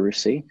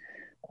accuracy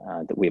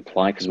that we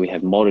apply, because we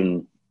have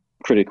modern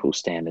critical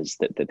standards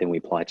that then we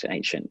apply to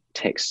ancient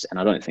texts, and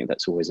I don't think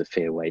that's always a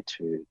fair way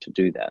to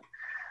do that.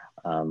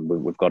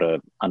 We've got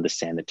to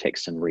understand the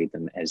text and read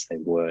them as they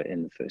were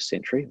in the first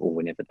century or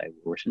whenever they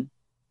were written.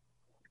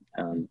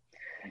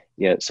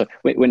 So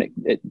when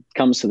it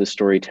comes to the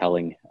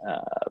storytelling,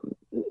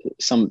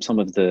 some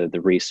of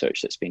the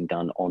research that's been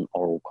done on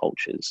oral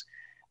cultures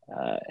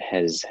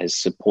has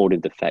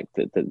supported the fact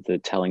that the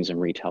tellings and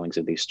retellings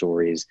of these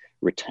stories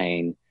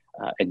retain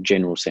a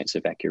general sense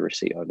of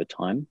accuracy over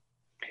time,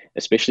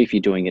 especially if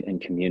you're doing it in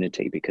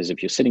community. Because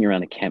if you're sitting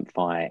around a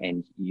campfire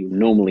and you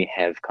normally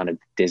have kind of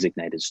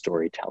designated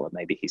storyteller,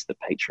 maybe he's the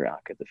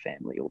patriarch of the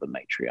family or the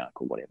matriarch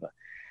or whatever,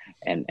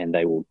 and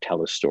they will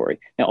tell a story.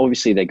 Now,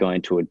 obviously, they're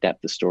going to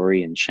adapt the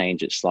story and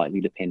change it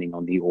slightly depending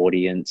on the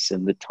audience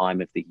and the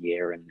time of the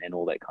year and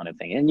all that kind of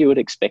thing. And you would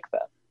expect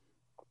that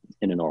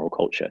in an oral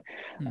culture.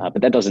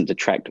 But that doesn't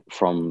detract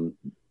from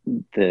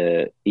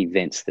the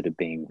events that are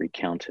being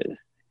recounted.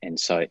 And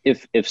so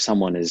if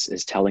someone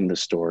is telling the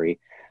story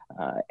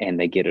and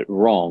they get it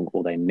wrong,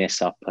 or they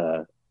mess up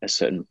a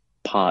certain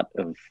part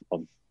of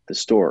the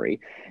story,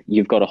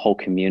 you've got a whole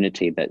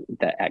community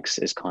that acts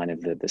as kind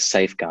of the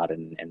safeguard,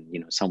 and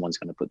someone's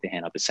going to put their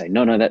hand up and say,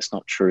 no, that's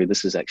not true,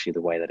 this is actually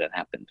the way that it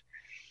happened.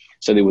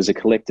 So there was a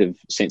collective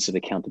sense of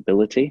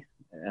accountability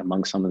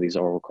among some of these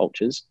oral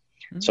cultures.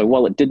 So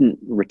while it didn't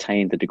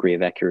retain the degree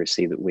of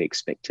accuracy that we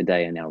expect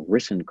today in our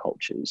written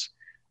cultures,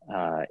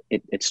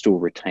 it still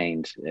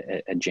retained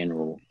a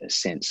general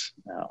sense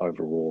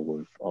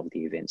overall of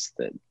the events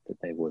that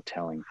they were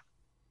telling.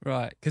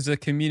 Right, because the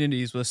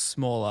communities were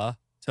smaller,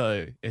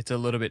 so it's a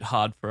little bit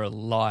hard for a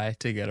lie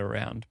to get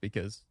around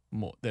because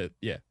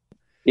Yeah,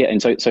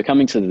 and so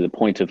coming to the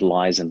point of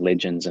lies and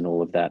legends and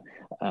all of that,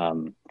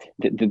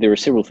 there are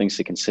several things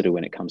to consider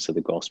when it comes to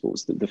the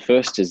Gospels. The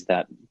first is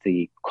that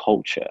the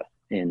culture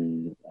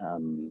in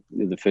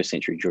the first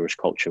century Jewish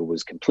culture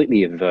was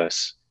completely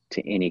averse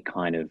to any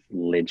kind of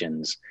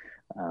legends,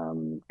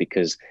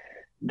 because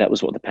that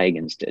was what the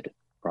pagans did,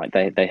 right?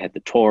 They had the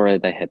Torah,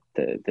 they had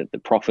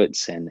the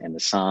prophets and the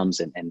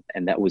Psalms,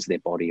 and that was their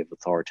body of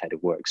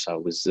authoritative work. So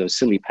it was those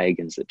silly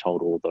pagans that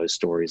told all those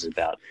stories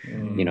about,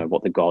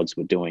 what the gods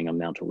were doing on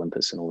Mount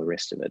Olympus and all the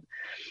rest of it.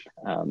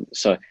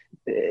 So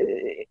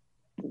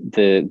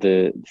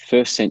the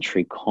first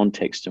century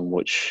context in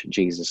which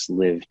Jesus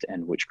lived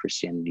and which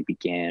Christianity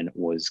began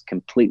was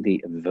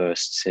completely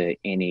averse to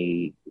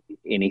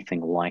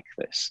anything like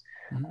this.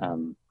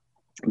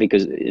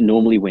 Because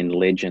normally when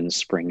legends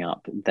spring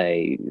up,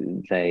 they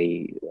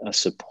are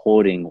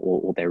supporting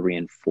or they're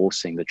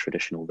reinforcing the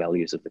traditional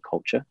values of the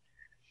culture.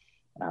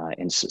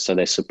 And so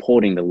they're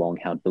supporting the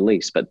long-held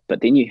beliefs. But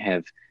then you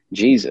have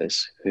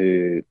Jesus,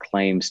 who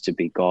claims to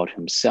be God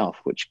himself,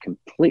 which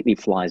completely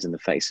flies in the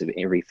face of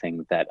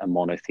everything that a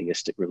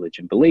monotheistic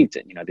religion believed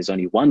in. There's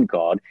only one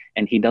God,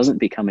 and he doesn't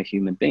become a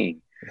human being.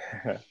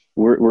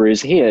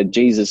 Whereas here,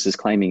 Jesus is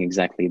claiming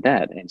exactly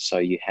that. And so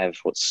you have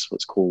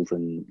what's called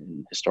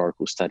in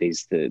historical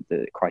studies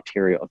the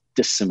criteria of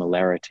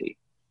dissimilarity.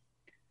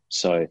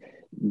 So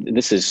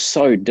this is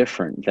so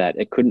different that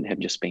it couldn't have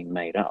just been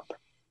made up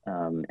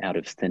out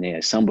of thin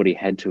air. Somebody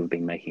had to have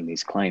been making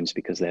these claims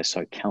because they're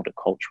so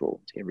countercultural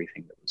to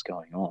everything that was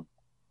going on.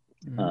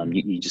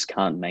 You just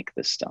can't make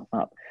this stuff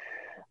up.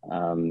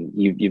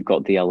 You've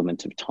got the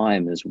element of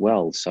time as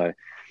well. So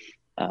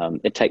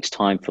it takes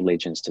time for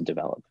legends to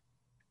develop.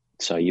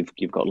 So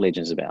you've got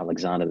legends about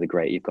Alexander the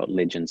Great, you've got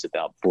legends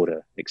about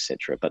Buddha,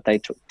 etc. But they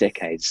took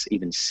decades,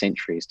 even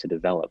centuries, to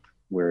develop.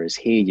 Whereas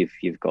here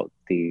you've got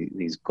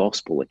these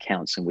gospel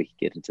accounts, and we can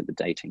get into the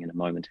dating in a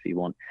moment if you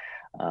want,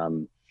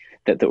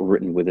 that were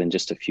written within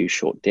just a few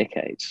short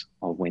decades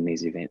of when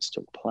these events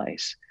took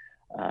place.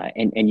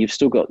 And you've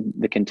still got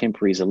the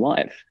contemporaries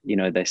alive.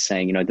 They're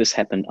saying, this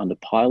happened under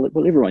Pilate.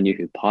 Well, everyone knew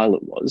who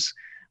Pilate was.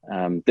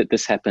 That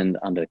this happened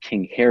under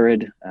King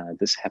Herod.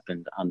 This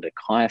happened under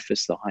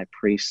Caiaphas, the high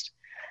priest.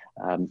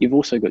 You've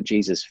also got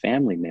Jesus'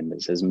 family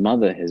members, his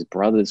mother, his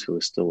brothers who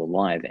are still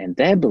alive, and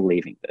they're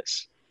believing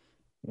this.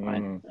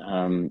 Right?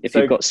 If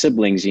you've got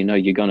siblings, you're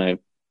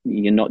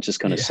not just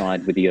going to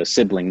side with your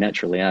sibling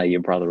naturally, your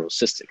brother or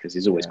sister, because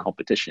there's always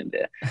competition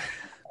there.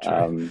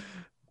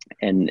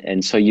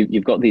 And so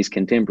you've got these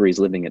contemporaries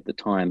living at the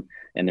time,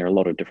 and there are a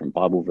lot of different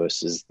Bible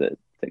verses that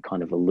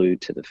kind of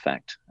allude to the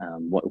fact.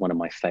 One of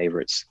my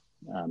favorites,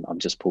 I've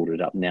just pulled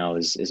it up now,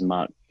 is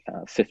Mark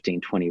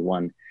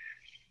 15:21.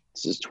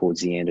 This is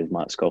towards the end of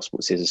Mark's gospel.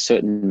 It says, a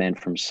certain man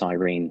from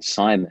Cyrene,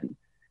 Simon,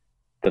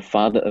 the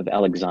father of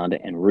Alexander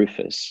and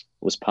Rufus,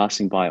 was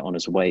passing by on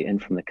his way in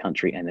from the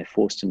country, and they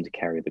forced him to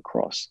carry the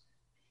cross.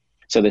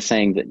 So they're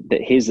saying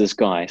that here's this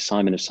guy,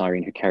 Simon of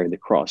Cyrene, who carried the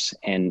cross,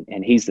 and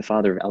he's the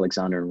father of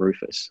Alexander and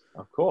Rufus.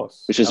 Of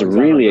course. Which is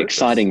Alexander a really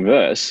exciting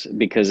verse,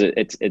 because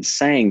it's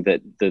saying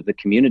that the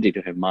community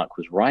to whom Mark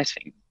was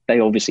writing, they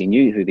obviously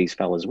knew who these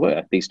fellas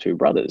were, these two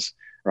brothers,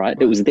 right?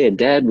 It was their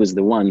dad was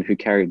the one who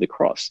carried the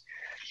cross.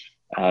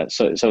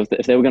 So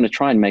if they were going to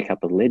try and make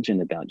up a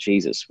legend about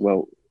Jesus,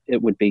 well,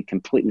 it would be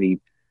completely,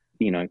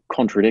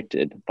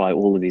 contradicted by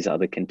all of these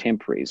other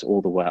contemporaries,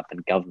 all the way up in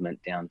government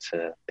down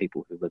to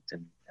people who lived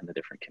in the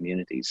different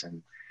communities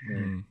and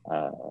in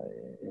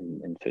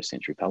first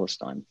century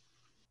Palestine.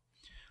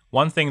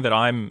 One thing that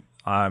I'm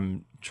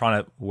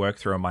trying to work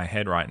through in my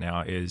head right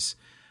now is,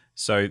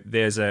 so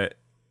there's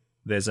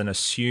an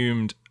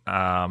assumed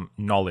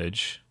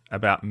knowledge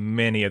about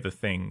many of the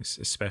things,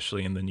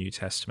 especially in the New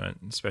Testament,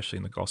 especially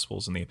in the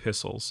Gospels and the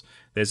Epistles.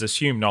 There's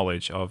assumed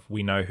knowledge of,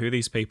 we know who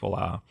these people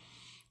are,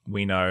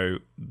 we know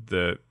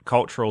the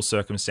cultural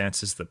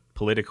circumstances, the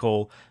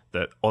political,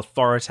 the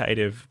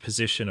authoritative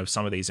position of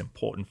some of these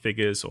important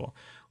figures, or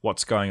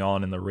what's going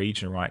on in the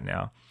region right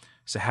now.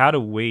 So how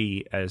do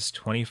we, as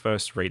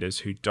 21st readers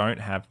who don't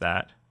have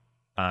that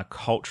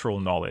cultural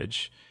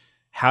knowledge,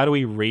 how do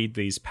we read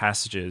these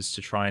passages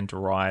to try and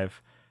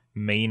derive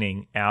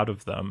meaning out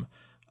of them,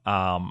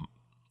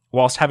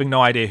 whilst having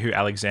no idea who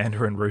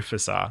Alexander and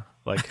Rufus are?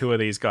 Like, who are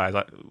these guys?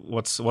 Like,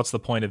 what's the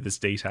point of this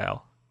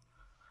detail?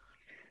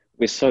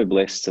 We're so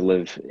blessed to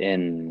live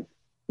in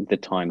the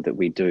time that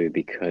we do,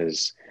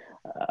 because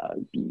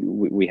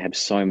we have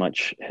so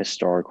much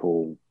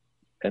historical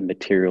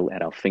material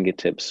at our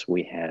fingertips.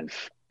 We have,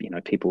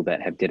 people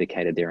that have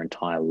dedicated their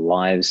entire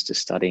lives to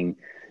studying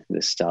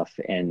this stuff,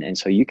 and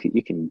so you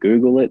can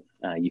Google it.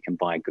 You can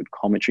buy a good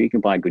commentary. You can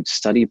buy a good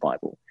study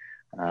Bible,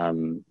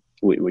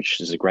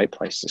 which is a great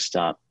place to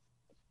start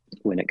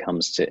when it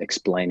comes to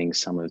explaining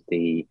some of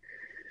the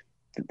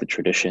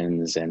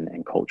traditions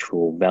and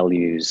cultural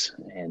values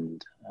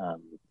and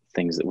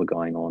things that were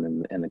going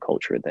on in the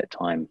culture at that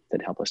time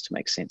that help us to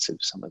make sense of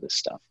some of this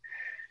stuff.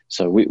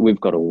 So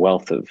we've got a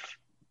wealth of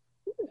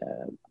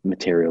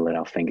material at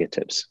our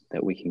fingertips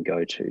that we can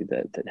go to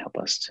that help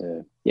us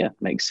to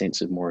make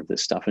sense of more of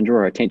this stuff and draw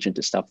our attention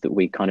to stuff that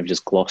we kind of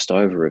just glossed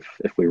over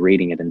if we're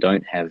reading it and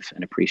don't have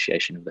an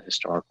appreciation of the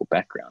historical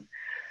background.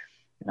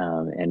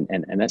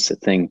 And that's the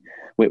thing,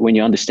 when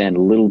you understand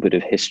a little bit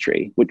of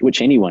history,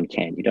 which anyone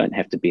can, you don't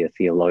have to be a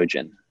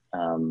theologian.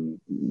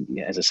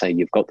 As I say,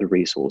 you've got the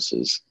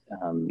resources.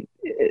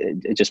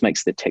 It just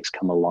makes the text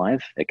come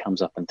alive. It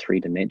comes up in 3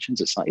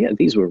 dimensions. It's like,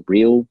 these were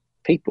real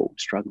people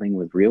struggling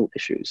with real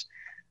issues,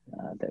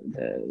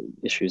 the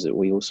issues that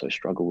we also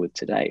struggle with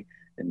today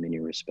in many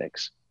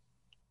respects.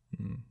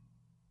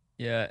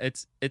 Yeah,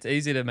 it's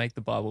easy to make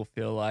the Bible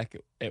feel like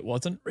it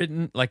wasn't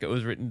written, like it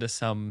was written to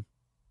some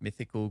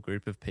mythical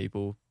group of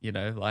people,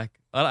 like,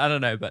 I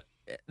don't know, but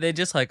they're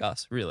just like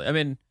us, really. I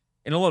mean,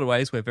 in a lot of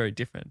ways, we're very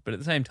different, but at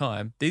the same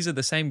time, these are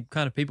the same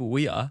kind of people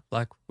we are.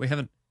 Like, we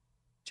haven't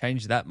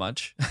changed that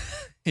much,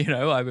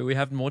 I mean, we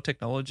have more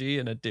technology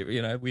and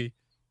we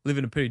live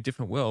in a pretty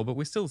different world, but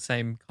we're still the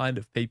same kind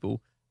of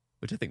people,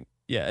 which I think,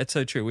 it's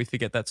so true. We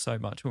forget that so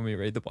much when we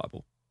read the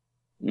Bible.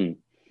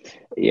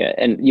 Yeah,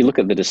 and you look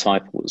at the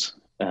disciples,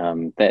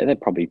 they're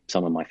probably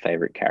some of my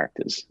favorite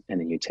characters in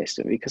the New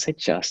Testament, because they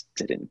just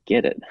didn't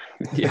get it.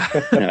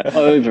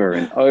 Over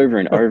and over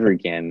and over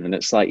again. And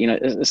it's like,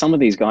 some of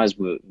these guys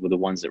were the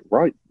ones that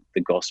wrote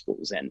the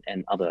Gospels and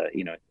other,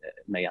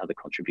 made other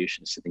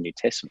contributions to the New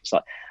Testament. It's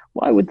like,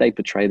 why would they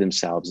portray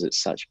themselves as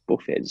such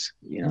buffheads?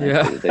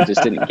 They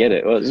just didn't get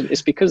it. Well,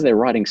 it's because they're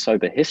writing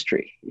sober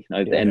history,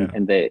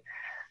 and they're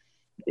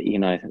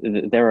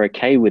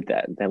okay with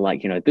that. They're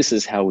like, this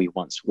is how we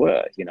once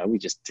were. We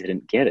just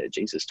didn't get it.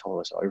 Jesus told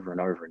us over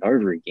and over and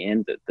over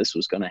again that this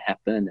was going to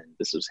happen and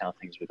this was how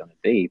things were going to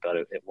be. But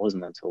it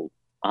wasn't until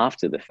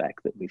after the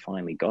fact that we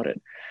finally got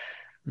it.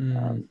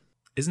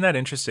 Isn't that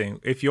interesting?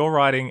 If you're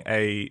writing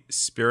a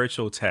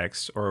spiritual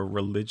text or a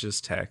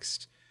religious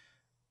text,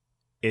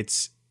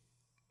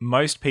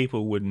 most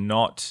people would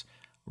not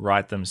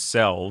write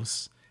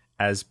themselves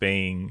as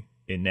being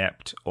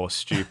inept or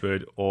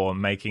stupid or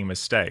making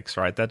mistakes,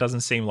 right? That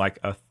doesn't seem like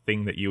a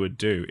thing that you would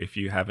do if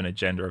you have an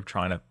agenda of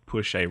trying to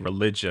push a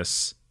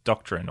religious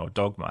doctrine or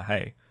dogma.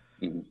 Hey,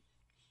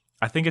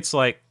 I think is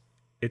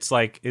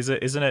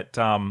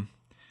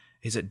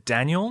it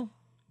Daniel?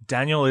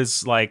 Daniel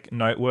is like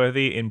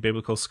noteworthy in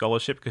biblical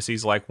scholarship because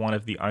he's like one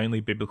of the only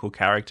biblical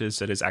characters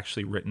that is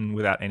actually written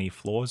without any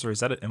flaws, or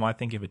am I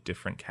thinking of a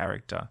different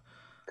character?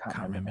 Can't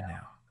remember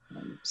now.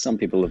 Some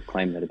people have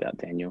claimed that about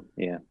Daniel,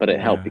 but it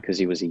helped because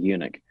he was a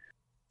eunuch.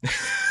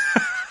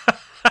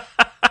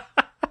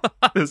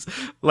 There's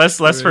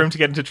less for him to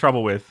get into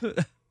trouble with.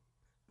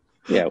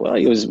 Yeah, well,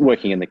 he was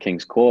working in the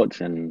king's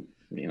court, and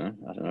I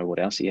don't know what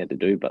else he had to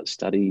do but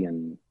study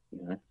and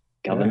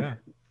govern.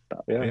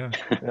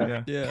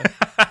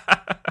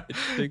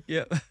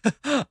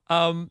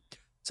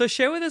 So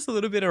share with us a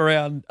little bit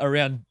around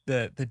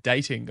the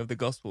dating of the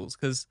Gospels,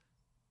 because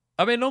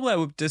I mean, normally I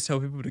would just tell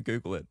people to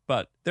Google it,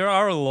 but there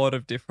are a lot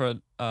of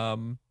different,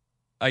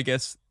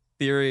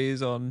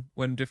 theories on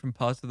when different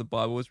parts of the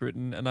Bible was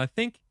written. And I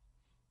think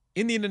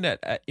in the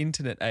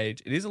internet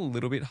age, it is a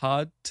little bit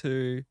hard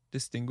to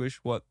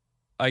distinguish what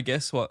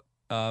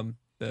the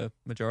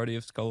majority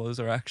of scholars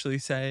are actually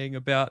saying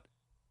about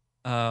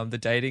the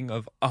dating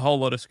of a whole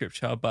lot of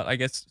scripture. But I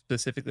guess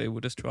specifically we'll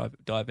just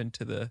dive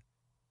into the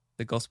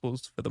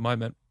Gospels for the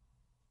moment.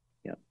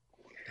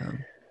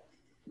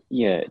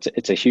 Yeah,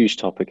 it's a huge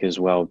topic as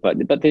well, but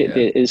there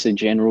is a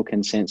general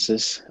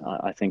consensus,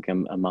 I think,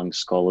 among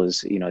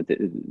scholars.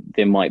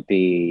 There might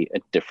be a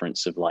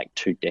difference of like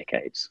 2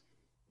 decades,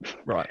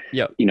 right?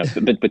 Yeah,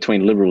 but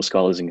between liberal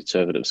scholars and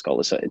conservative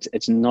scholars, so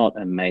it's not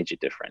a major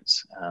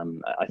difference.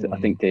 I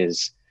think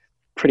there's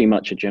pretty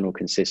much a general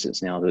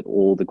consensus now that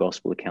all the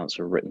gospel accounts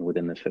are written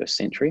within the first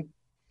century.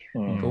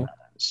 Cool.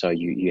 So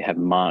you have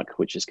Mark,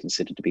 which is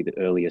considered to be the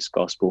earliest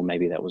gospel.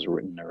 Maybe that was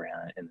written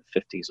around in the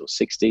 50s or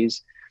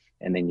 60s.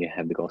 And then you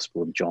have the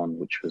Gospel of John,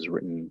 which was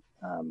written,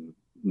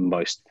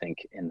 most think,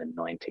 in the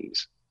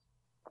 90s.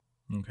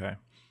 Okay.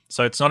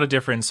 So it's not a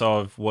difference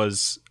of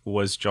was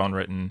John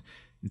written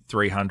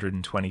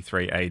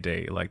 323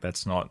 AD? Like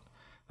that's not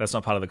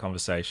part of the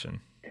conversation.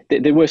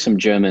 There were some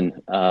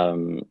German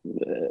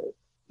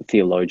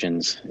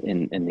theologians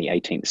in the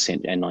 18th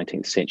and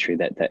 19th century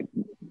that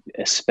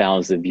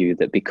espouse the view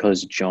that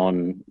because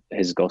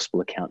his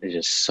gospel account is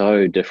just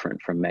so different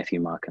from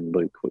Matthew, Mark, and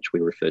Luke, which we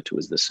refer to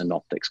as the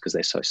synoptics because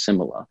they're so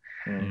similar,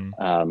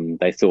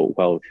 they thought,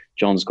 well,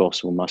 John's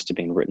gospel must have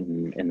been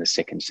written in the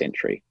 2nd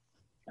century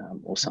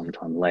or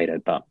sometime later.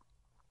 But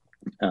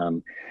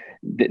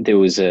there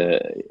was a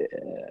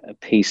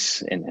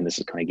piece, and this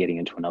is kind of getting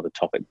into another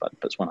topic, but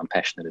it's one I'm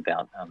passionate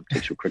about,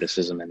 textual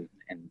criticism and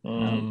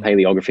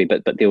paleography.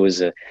 But there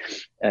was a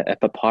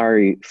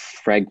papyrus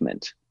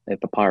fragment,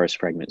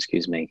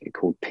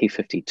 called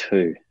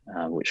P52,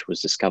 which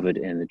was discovered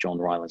in the John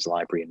Rylands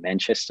Library in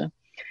Manchester.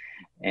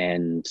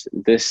 And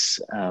this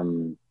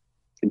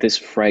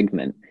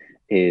fragment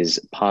is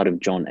part of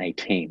John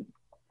 18.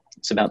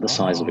 It's about the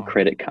size of a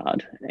credit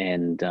card,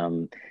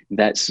 and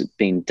that's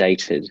been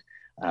dated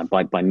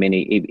by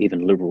many,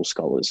 even liberal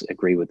scholars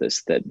agree with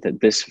this, that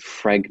this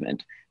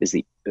fragment is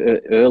the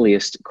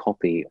earliest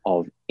copy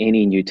of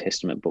any New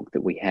Testament book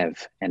that we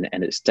have, and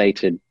it's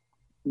dated,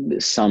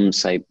 some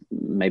say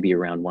maybe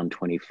around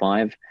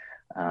 125,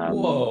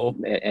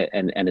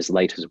 and as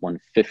late as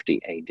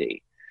 150 AD.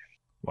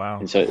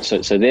 Wow. And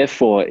so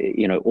therefore,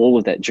 all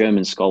of that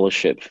German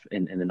scholarship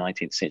in the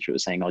 19th century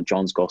was saying,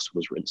 John's gospel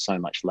was written so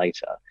much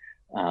later,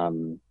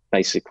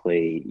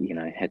 basically,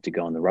 had to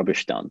go on the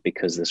rubbish dump,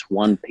 because this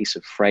one piece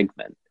of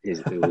fragment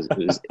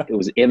it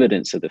was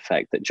evidence of the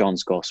fact that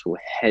John's gospel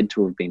had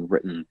to have been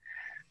written,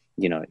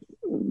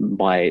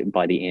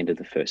 by the end of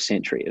the 1st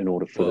century in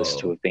order for this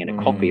to have been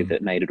a copy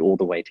that made it all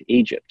the way to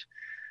Egypt.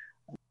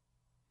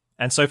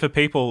 And so for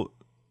people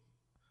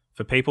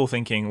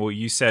thinking, well,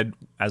 you said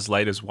as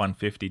late as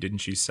 150,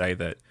 didn't you say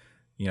that,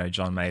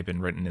 John may have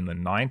been written in the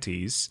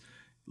 90s?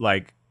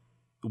 Like,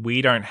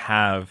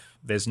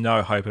 there's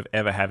no hope of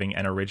ever having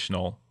an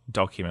original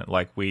document.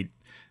 Like we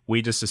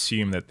just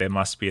assume that there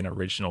must be an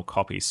original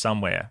copy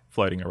somewhere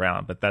floating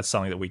around, but that's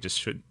something that we just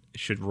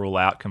should rule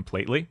out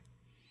completely.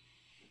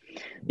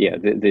 Yeah,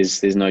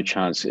 there's no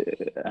chance,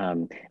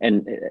 and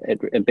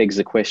it begs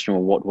the question: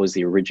 well, what was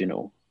the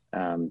original?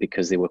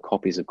 Because there were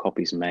copies of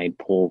copies made.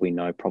 Paul, we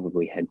know,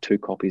 probably had 2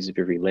 copies of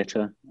every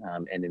letter,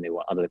 and then there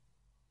were other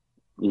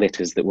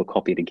letters that were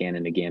copied again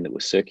and again that were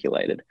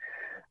circulated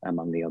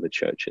among the other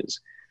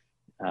churches.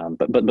 But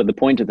the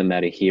point of the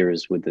matter here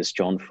is, with this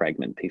John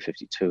fragment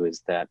P52,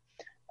 is that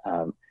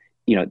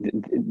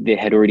there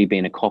had already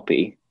been a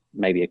copy,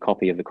 maybe a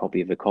copy of a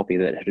copy of a copy,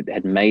 that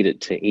had made it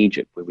to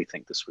Egypt, where we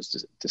think this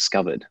was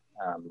discovered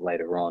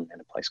later on in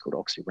a place called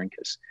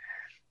Oxyrhynchus.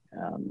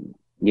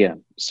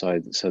 So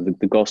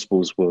the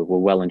Gospels were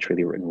well and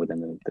truly written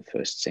within the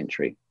 1st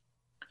century.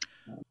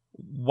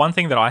 One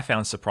thing that I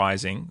found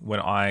surprising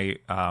when I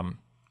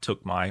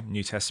took my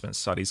New Testament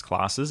studies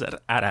classes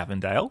at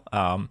Avondale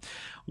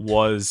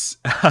was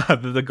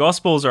the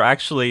Gospels are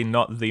actually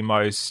not the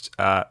most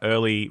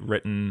early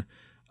written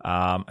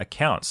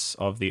accounts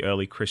of the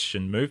early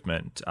Christian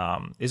movement.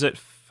 Is it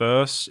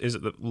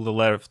the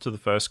letter to the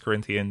First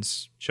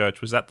Corinthians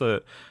church? Was that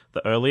the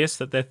earliest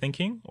that they're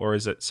thinking, or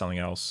is it something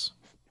else?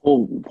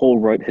 Paul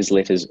wrote his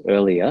letters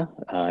earlier.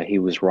 He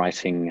was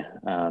writing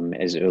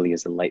as early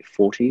as the late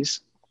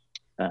 40s.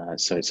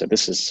 So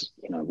this is,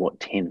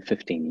 10,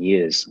 15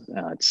 years.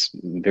 It's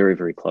very,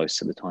 very close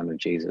to the time of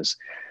Jesus.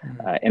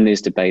 And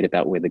there's debate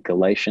about whether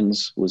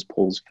Galatians was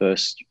Paul's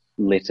first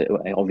letter.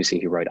 Obviously,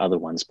 he wrote other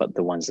ones, but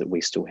the ones that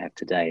we still have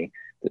today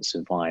that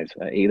survive,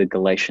 either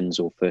Galatians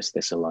or First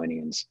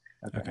Thessalonians.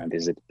 Okay.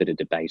 There's a bit of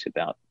debate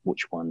about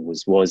which one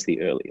was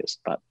the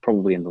earliest, but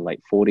probably in the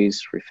late 40s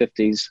through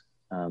 50s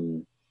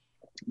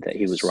that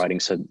he was writing.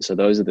 So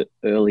those are the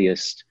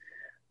earliest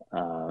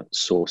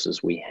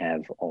sources we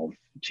have of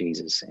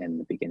Jesus and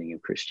the beginning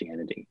of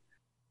Christianity.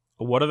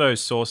 What do those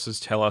sources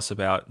tell us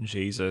about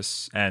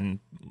Jesus and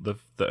the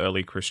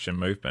early Christian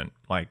movement?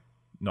 Like,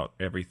 not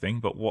everything,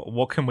 but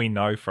what can we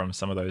know from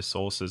some of those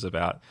sources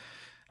about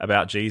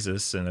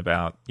Jesus and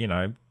about,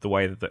 the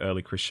way that the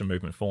early Christian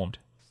movement formed?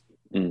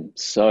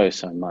 So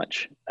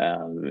much.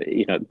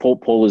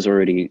 Paul is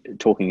already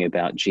talking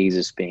about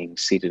Jesus being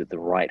seated at the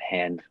right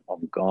hand of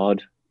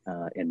God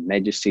in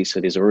majesty. So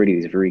there's already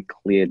these very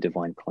clear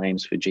divine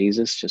claims for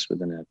Jesus just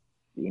within a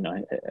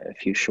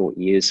few short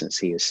years since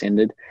he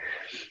ascended.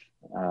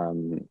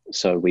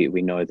 So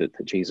we know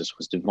that Jesus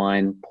was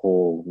divine.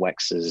 Paul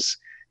waxes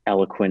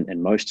eloquent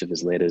in most of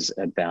his letters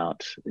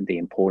about the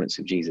importance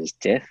of Jesus'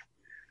 death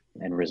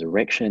and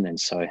resurrection, and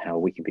so how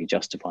we can be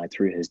justified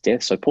through his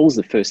death. So Paul's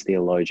the first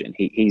theologian.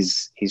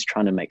 He's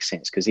trying to make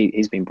sense, because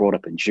he's been brought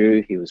up a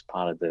Jew. He was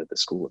part of the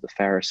school of the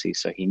Pharisees,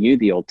 so he knew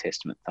the Old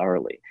Testament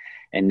thoroughly.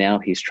 And now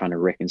he's trying to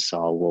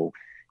reconcile, well,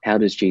 how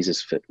does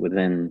Jesus fit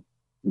within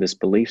this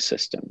belief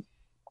system?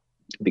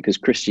 Because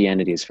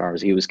Christianity, as far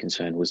as he was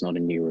concerned, was not a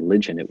new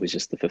religion. It was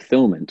just the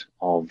fulfillment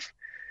of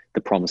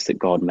the promise that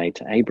God made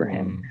to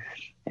Abraham.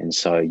 And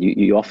so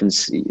you often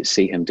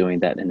see him doing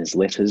that in his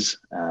letters,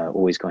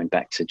 always going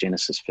back to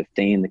Genesis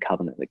 15, the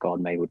covenant that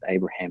God made with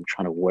Abraham,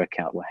 trying to work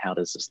out, well, how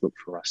does this look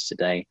for us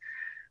today?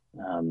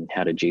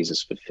 How did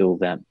Jesus fulfill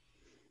that?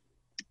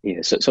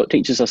 Yeah, so it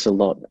teaches us a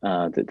lot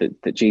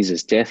that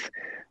Jesus' death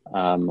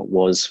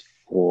was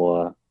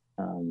for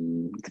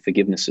the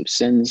forgiveness of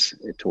sins.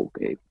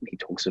 He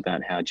talks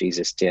about how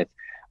Jesus' death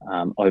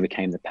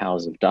overcame the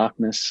powers of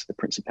darkness, the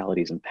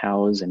principalities and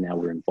powers, and now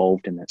we're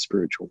involved in that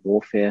spiritual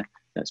warfare.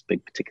 That's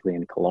big, particularly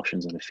in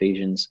Colossians and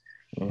Ephesians.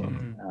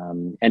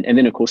 And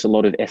then, of course, a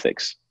lot of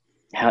ethics.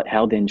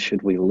 How then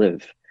should we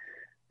live?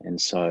 And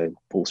so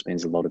Paul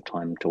spends a lot of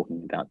time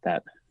talking about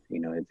that,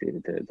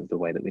 the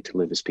way that we're to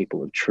live as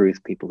people of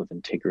truth, people of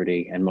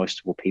integrity, and most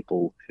of all,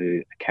 people who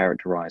are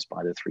characterized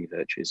by the three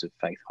virtues of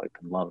faith, hope,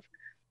 and love.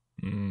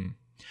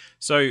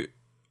 So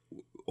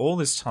all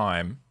this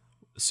time,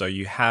 so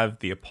you have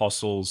the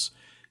apostles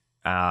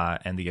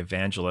and the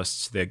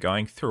evangelists, they're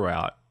going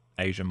throughout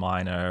Asia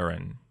Minor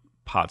and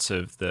parts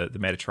of the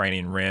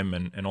Mediterranean Rim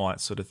and all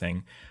that sort of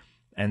thing.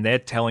 And they're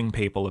telling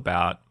people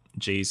about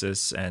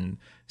Jesus and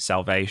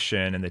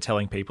salvation, and they're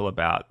telling people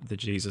about the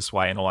Jesus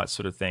way and all that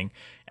sort of thing.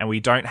 And we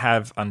don't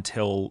have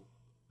until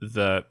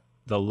the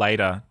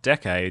later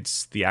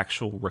decades the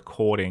actual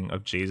recording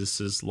of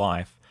Jesus's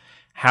life.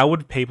 How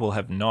would people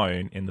have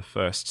known in the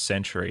first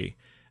century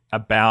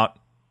about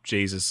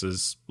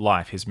Jesus's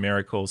life, his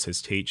miracles,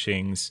 his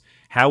teachings?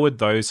 How would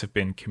those have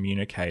been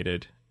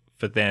communicated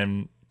for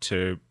them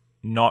to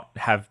not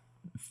have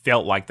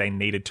felt like they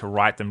needed to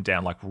write them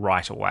down like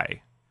right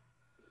away?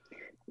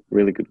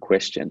 Really good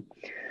question.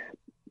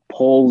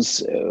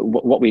 Paul's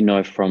what we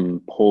know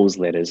from Paul's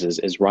letters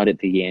is right at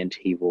the end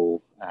he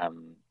will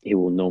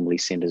normally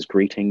send his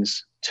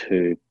greetings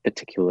to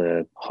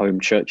particular home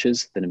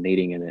churches that are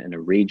meeting in a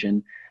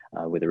region,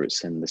 whether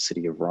it's in the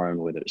city of Rome,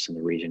 whether it's in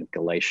the region of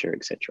Galatia,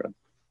 etc.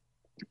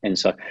 And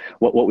so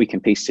what we can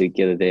piece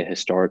together there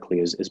historically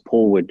is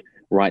Paul would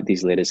write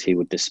these letters, he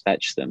would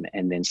dispatch them,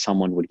 and then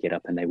someone would get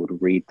up and they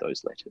would read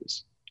those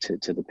letters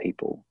to the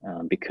people,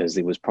 because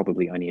there was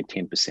probably only a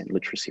 10%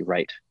 literacy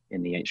rate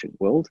in the ancient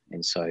world.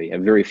 And so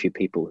very few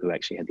people who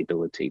actually had the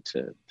ability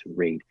to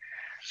read.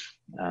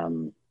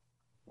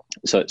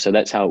 So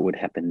that's how it would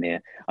happen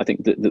there. I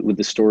think that with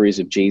the stories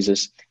of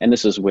Jesus, and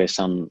this is where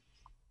some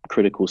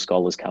critical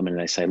scholars come in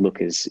and they say,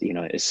 look, as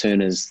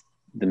soon as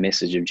the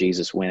message of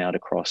Jesus went out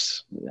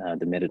across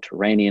the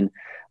Mediterranean,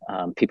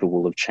 people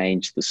will have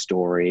changed the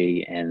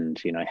story,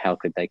 and how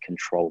could they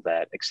control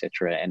that,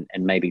 etc.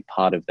 And maybe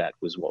part of that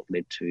was what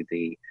led to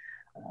the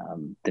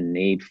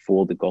need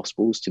for the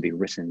Gospels to be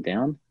written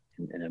down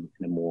in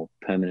a more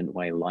permanent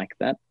way like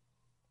that.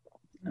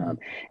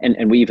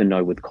 And we even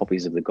know with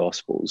copies of the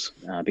Gospels,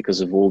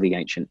 because of all the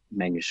ancient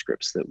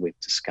manuscripts that we've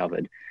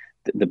discovered,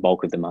 the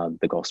bulk of them are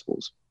the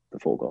Gospels, the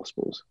four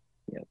Gospels.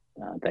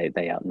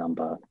 They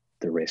outnumber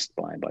the rest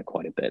by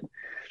quite a bit.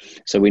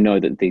 So we know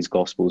that these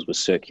Gospels were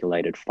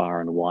circulated far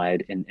and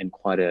wide in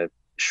quite a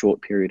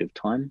short period of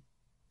time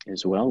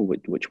as well,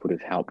 which would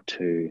have helped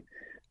to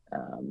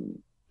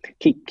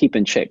keep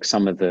in check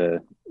some of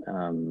the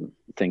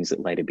things that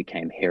later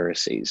became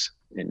heresies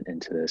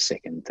into the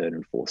 2nd, 3rd,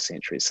 and 4th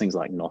centuries, things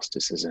like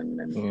Gnosticism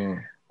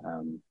and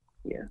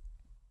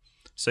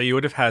So you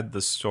would have had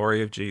the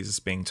story of Jesus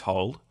being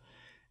told,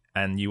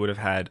 and you would have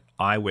had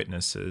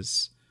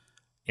eyewitnesses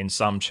in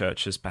some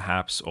churches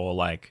perhaps, or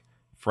like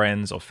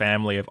friends or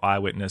family of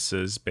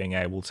eyewitnesses being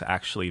able to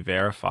actually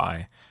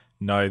verify,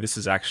 no, this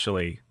is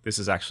actually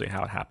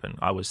how it happened.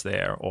 I was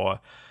there, or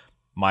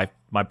my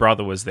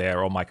brother was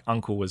there, or my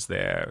uncle was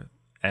there,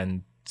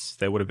 and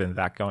there would have been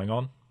that going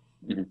on.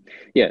 Mm-hmm.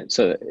 Yeah.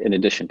 So in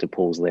addition to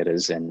Paul's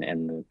letters and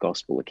the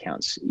gospel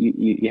accounts,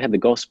 you had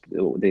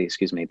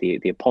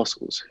the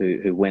apostles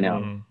who went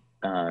out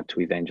to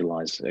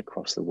evangelize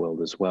across the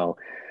world as well.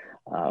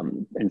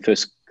 In 1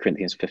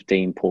 Corinthians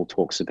 15, Paul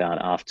talks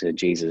about after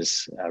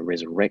Jesus'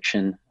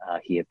 resurrection,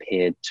 he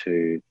appeared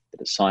to the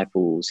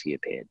disciples, he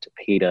appeared to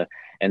Peter,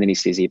 and then he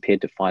says he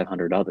appeared to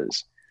 500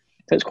 others.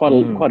 So it's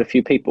quite a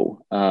few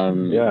people.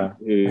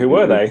 Who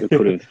were they? Who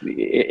could have?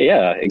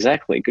 Yeah,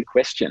 exactly. Good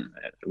question.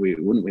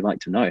 Wouldn't we like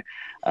to know?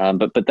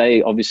 But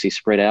they obviously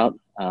spread out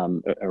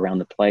around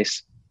the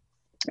place.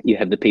 You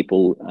have the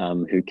people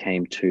who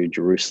came to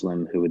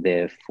Jerusalem who were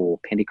there for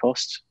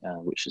Pentecost,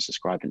 which is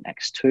described in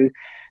Acts 2.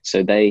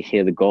 So they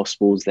hear the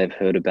Gospels. They've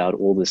heard about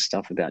all this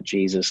stuff about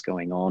Jesus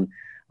going on.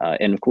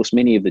 And of course,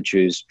 many of the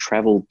Jews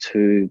traveled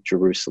to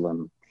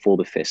Jerusalem for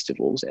the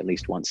festivals at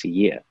least once a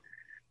year.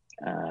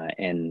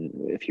 And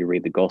if you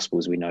read the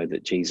Gospels, we know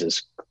that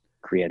Jesus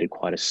created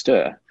quite a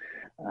stir.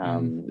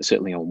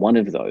 Certainly on one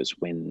of those,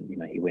 when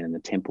he went in the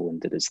temple and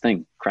did his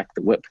thing, cracked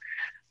the whip,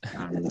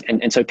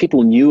 and so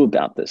people knew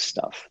about this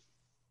stuff.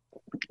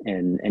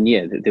 And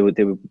yeah, there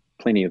were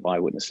plenty of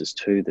eyewitnesses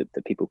too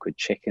that people could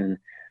check in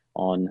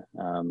on.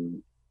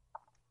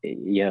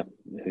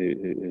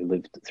 Who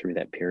lived through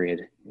that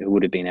period, who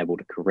would have been able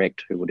to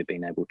correct, who would have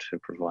been able to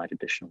provide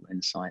additional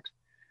insight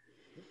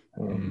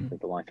into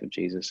the life of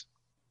Jesus.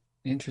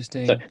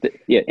 Interesting. So,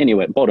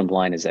 anyway, bottom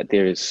line is that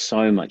there is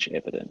so much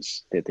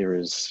evidence that there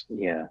is,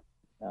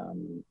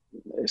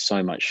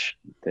 so much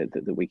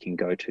that we can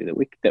go to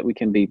that we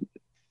can be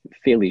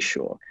fairly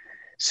sure.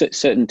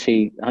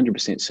 Certainty,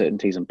 100%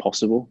 certainty is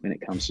impossible when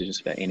it comes to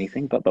just about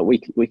anything, but we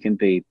can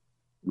be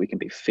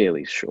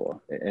fairly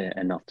sure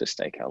enough to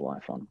stake our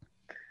life on.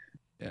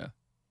 Yeah.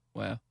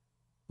 Wow.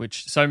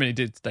 Which so many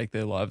did stake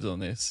their lives on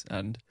this.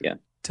 And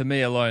to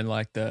me alone,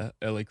 like the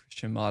early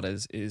Christian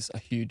martyrs is a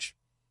huge,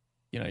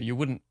 you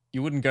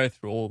wouldn't go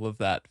through all of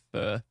that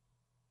for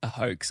a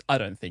hoax, I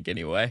don't think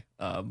anyway.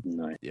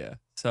 No. Yeah.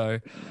 So,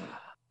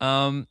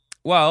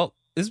 well,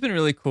 this has been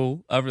really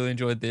cool. I've really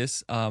enjoyed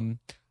this.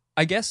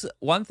 I guess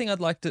one thing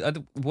I'd like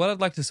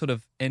to sort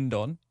of end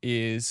on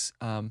is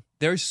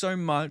there is so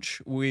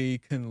much we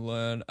can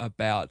learn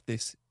about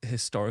this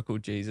historical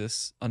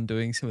Jesus,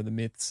 undoing some of the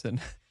myths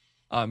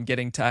and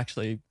getting to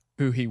actually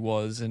who he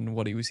was and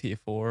what he was here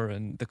for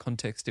and the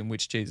context in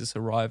which Jesus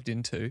arrived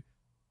into.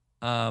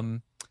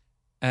 And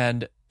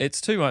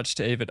it's too much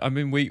to even, I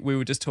mean, we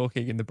were just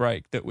talking in the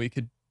break that we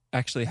could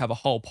actually have a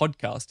whole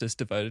podcast just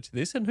devoted to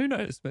this, and who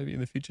knows, maybe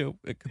in the future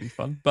it could be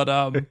fun. But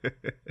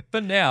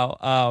for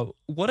now,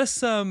 what are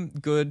some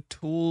good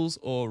tools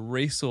or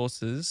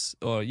resources,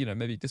 or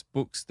maybe just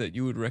books that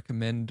you would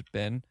recommend,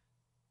 Ben,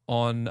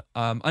 on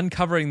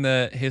uncovering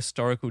the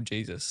historical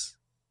Jesus,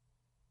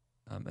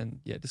 and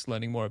just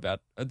learning more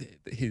about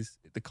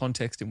the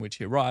context in which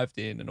he arrived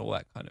in and all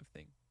that kind of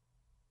thing?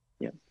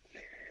 Yeah.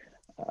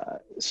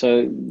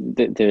 So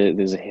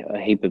there's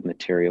a heap of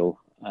material.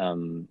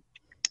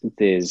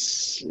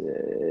 There's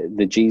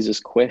The Jesus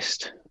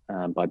Quest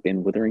by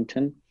Ben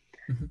Witherington.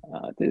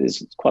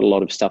 There's quite a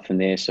lot of stuff in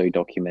there. So he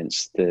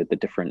documents the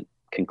different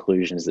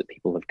conclusions that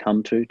people have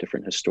come to,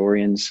 different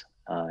historians,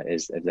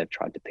 as they've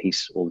tried to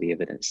piece all the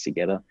evidence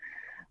together.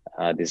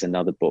 There's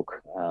another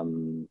book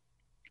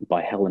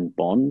by Helen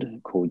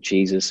Bond called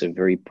Jesus, A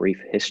Very Brief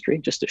History,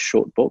 just a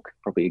short book,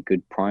 probably a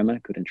good primer,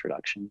 good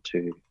introduction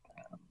to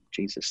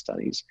Jesus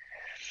studies.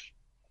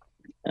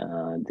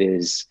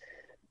 There's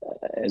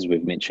as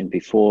we've mentioned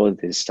before,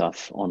 there's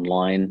stuff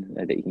online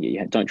that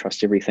you don't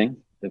trust everything,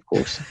 of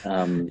course.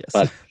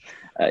 Yes.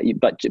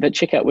 But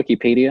check out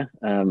Wikipedia.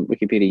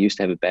 Wikipedia used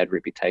to have a bad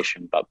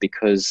reputation, but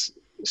because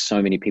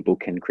so many people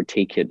can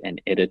critique it and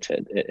edit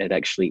it, it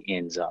actually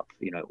ends up,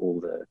 all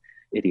the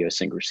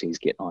idiosyncrasies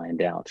get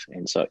ironed out,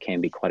 and so it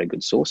can be quite a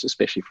good source,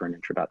 especially for an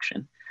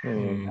introduction.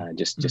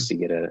 Just to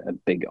get a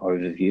big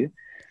overview.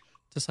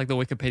 Just like the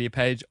Wikipedia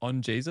page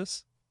on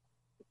Jesus.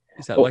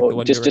 Is that the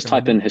one just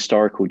type in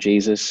historical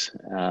Jesus?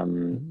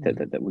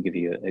 That will give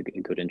you a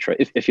good intro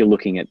if you're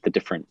looking at the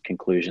different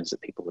conclusions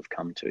that people have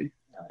come to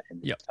in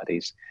the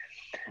studies.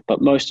 But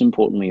most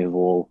importantly of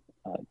all,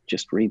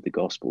 just read the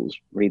Gospels,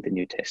 read the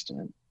New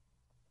Testament,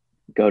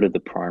 go to the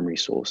primary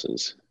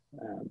sources,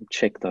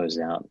 check those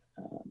out.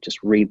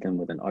 Just read them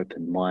with an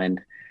open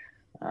mind.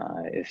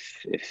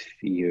 If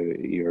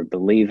you're a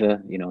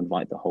believer,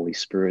 invite the Holy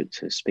Spirit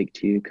to speak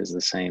to you, because the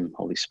same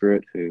Holy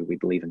Spirit who we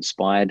believe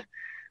inspired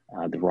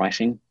the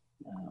writing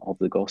of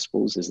the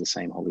Gospels is the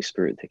same Holy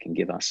Spirit that can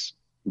give us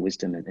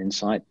wisdom and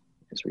insight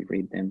as we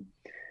read them.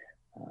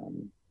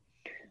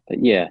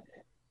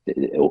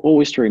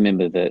 Always to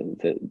remember that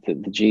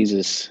the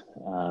Jesus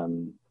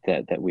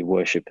that we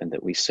worship and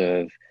that we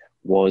serve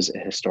was a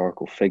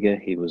historical figure.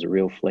 He was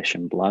real flesh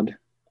and blood,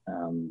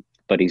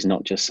 but he's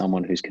not just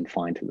someone who's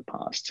confined to the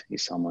past.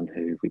 He's someone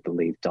who we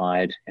believe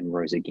died and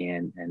rose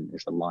again and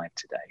is alive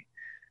today,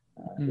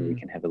 who we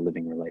can have a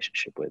living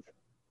relationship with.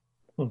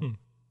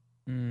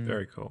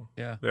 Very cool.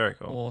 Yeah. Very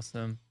cool.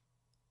 Awesome.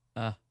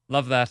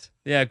 Love that.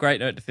 Yeah, great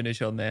note to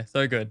finish on there.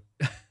 So good.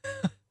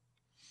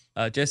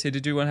 Jesse,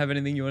 did you want to have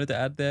anything you wanted to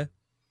add there?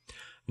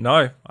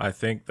 No, I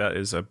think that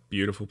is a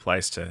beautiful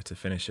place to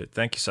finish it.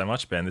 Thank you so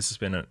much, Ben. This has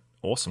been an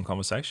awesome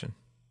conversation.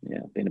 Yeah,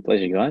 been a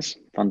pleasure, guys.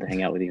 Fun to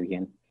hang out with you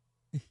again.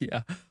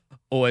 Yeah,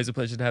 always a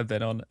pleasure to have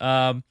Ben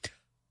on.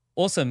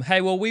 Awesome.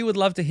 Hey, well, we would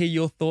love to hear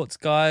your thoughts,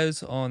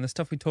 guys, on the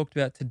stuff we talked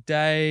about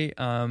today.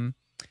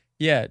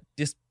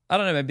 I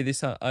don't know, maybe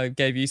this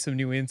gave you some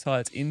new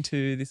insights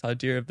into this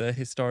idea of the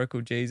historical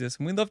Jesus,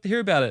 and we'd love to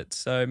hear about it.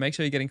 So make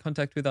sure you get in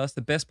contact with us.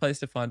 The best place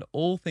to find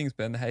all things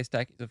Burn the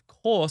Haystack is, of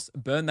course,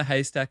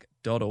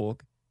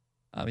 burnthehaystack.org.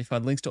 You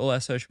find links to all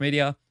our social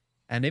media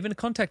and even a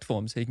contact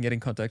form so you can get in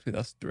contact with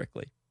us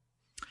directly.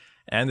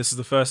 And if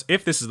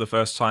this is the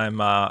first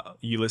time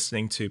you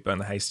listening to Burn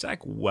the Haystack,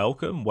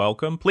 welcome.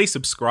 Please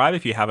subscribe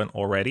if you haven't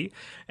already.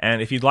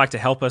 And if you'd like to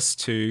help us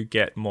to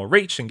get more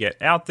reach and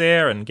get out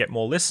there and get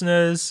more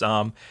listeners,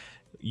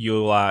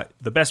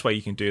 the best way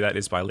you can do that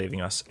is by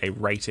leaving us a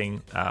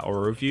rating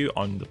or a review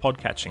on the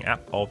podcatching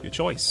app of your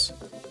choice.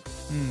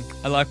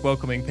 I like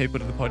welcoming people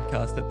to the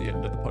podcast at the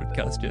end of the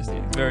podcast, Jesse.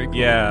 Very cool.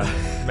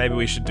 Yeah, maybe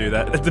we should do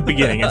that at the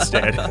beginning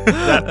instead.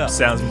 That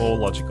sounds more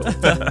logical.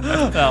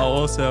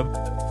 Awesome.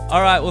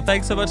 All right, well,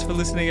 thanks so much for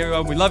listening,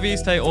 everyone. We love you.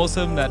 Stay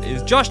awesome. That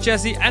is Josh,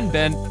 Jesse, and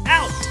Ben out.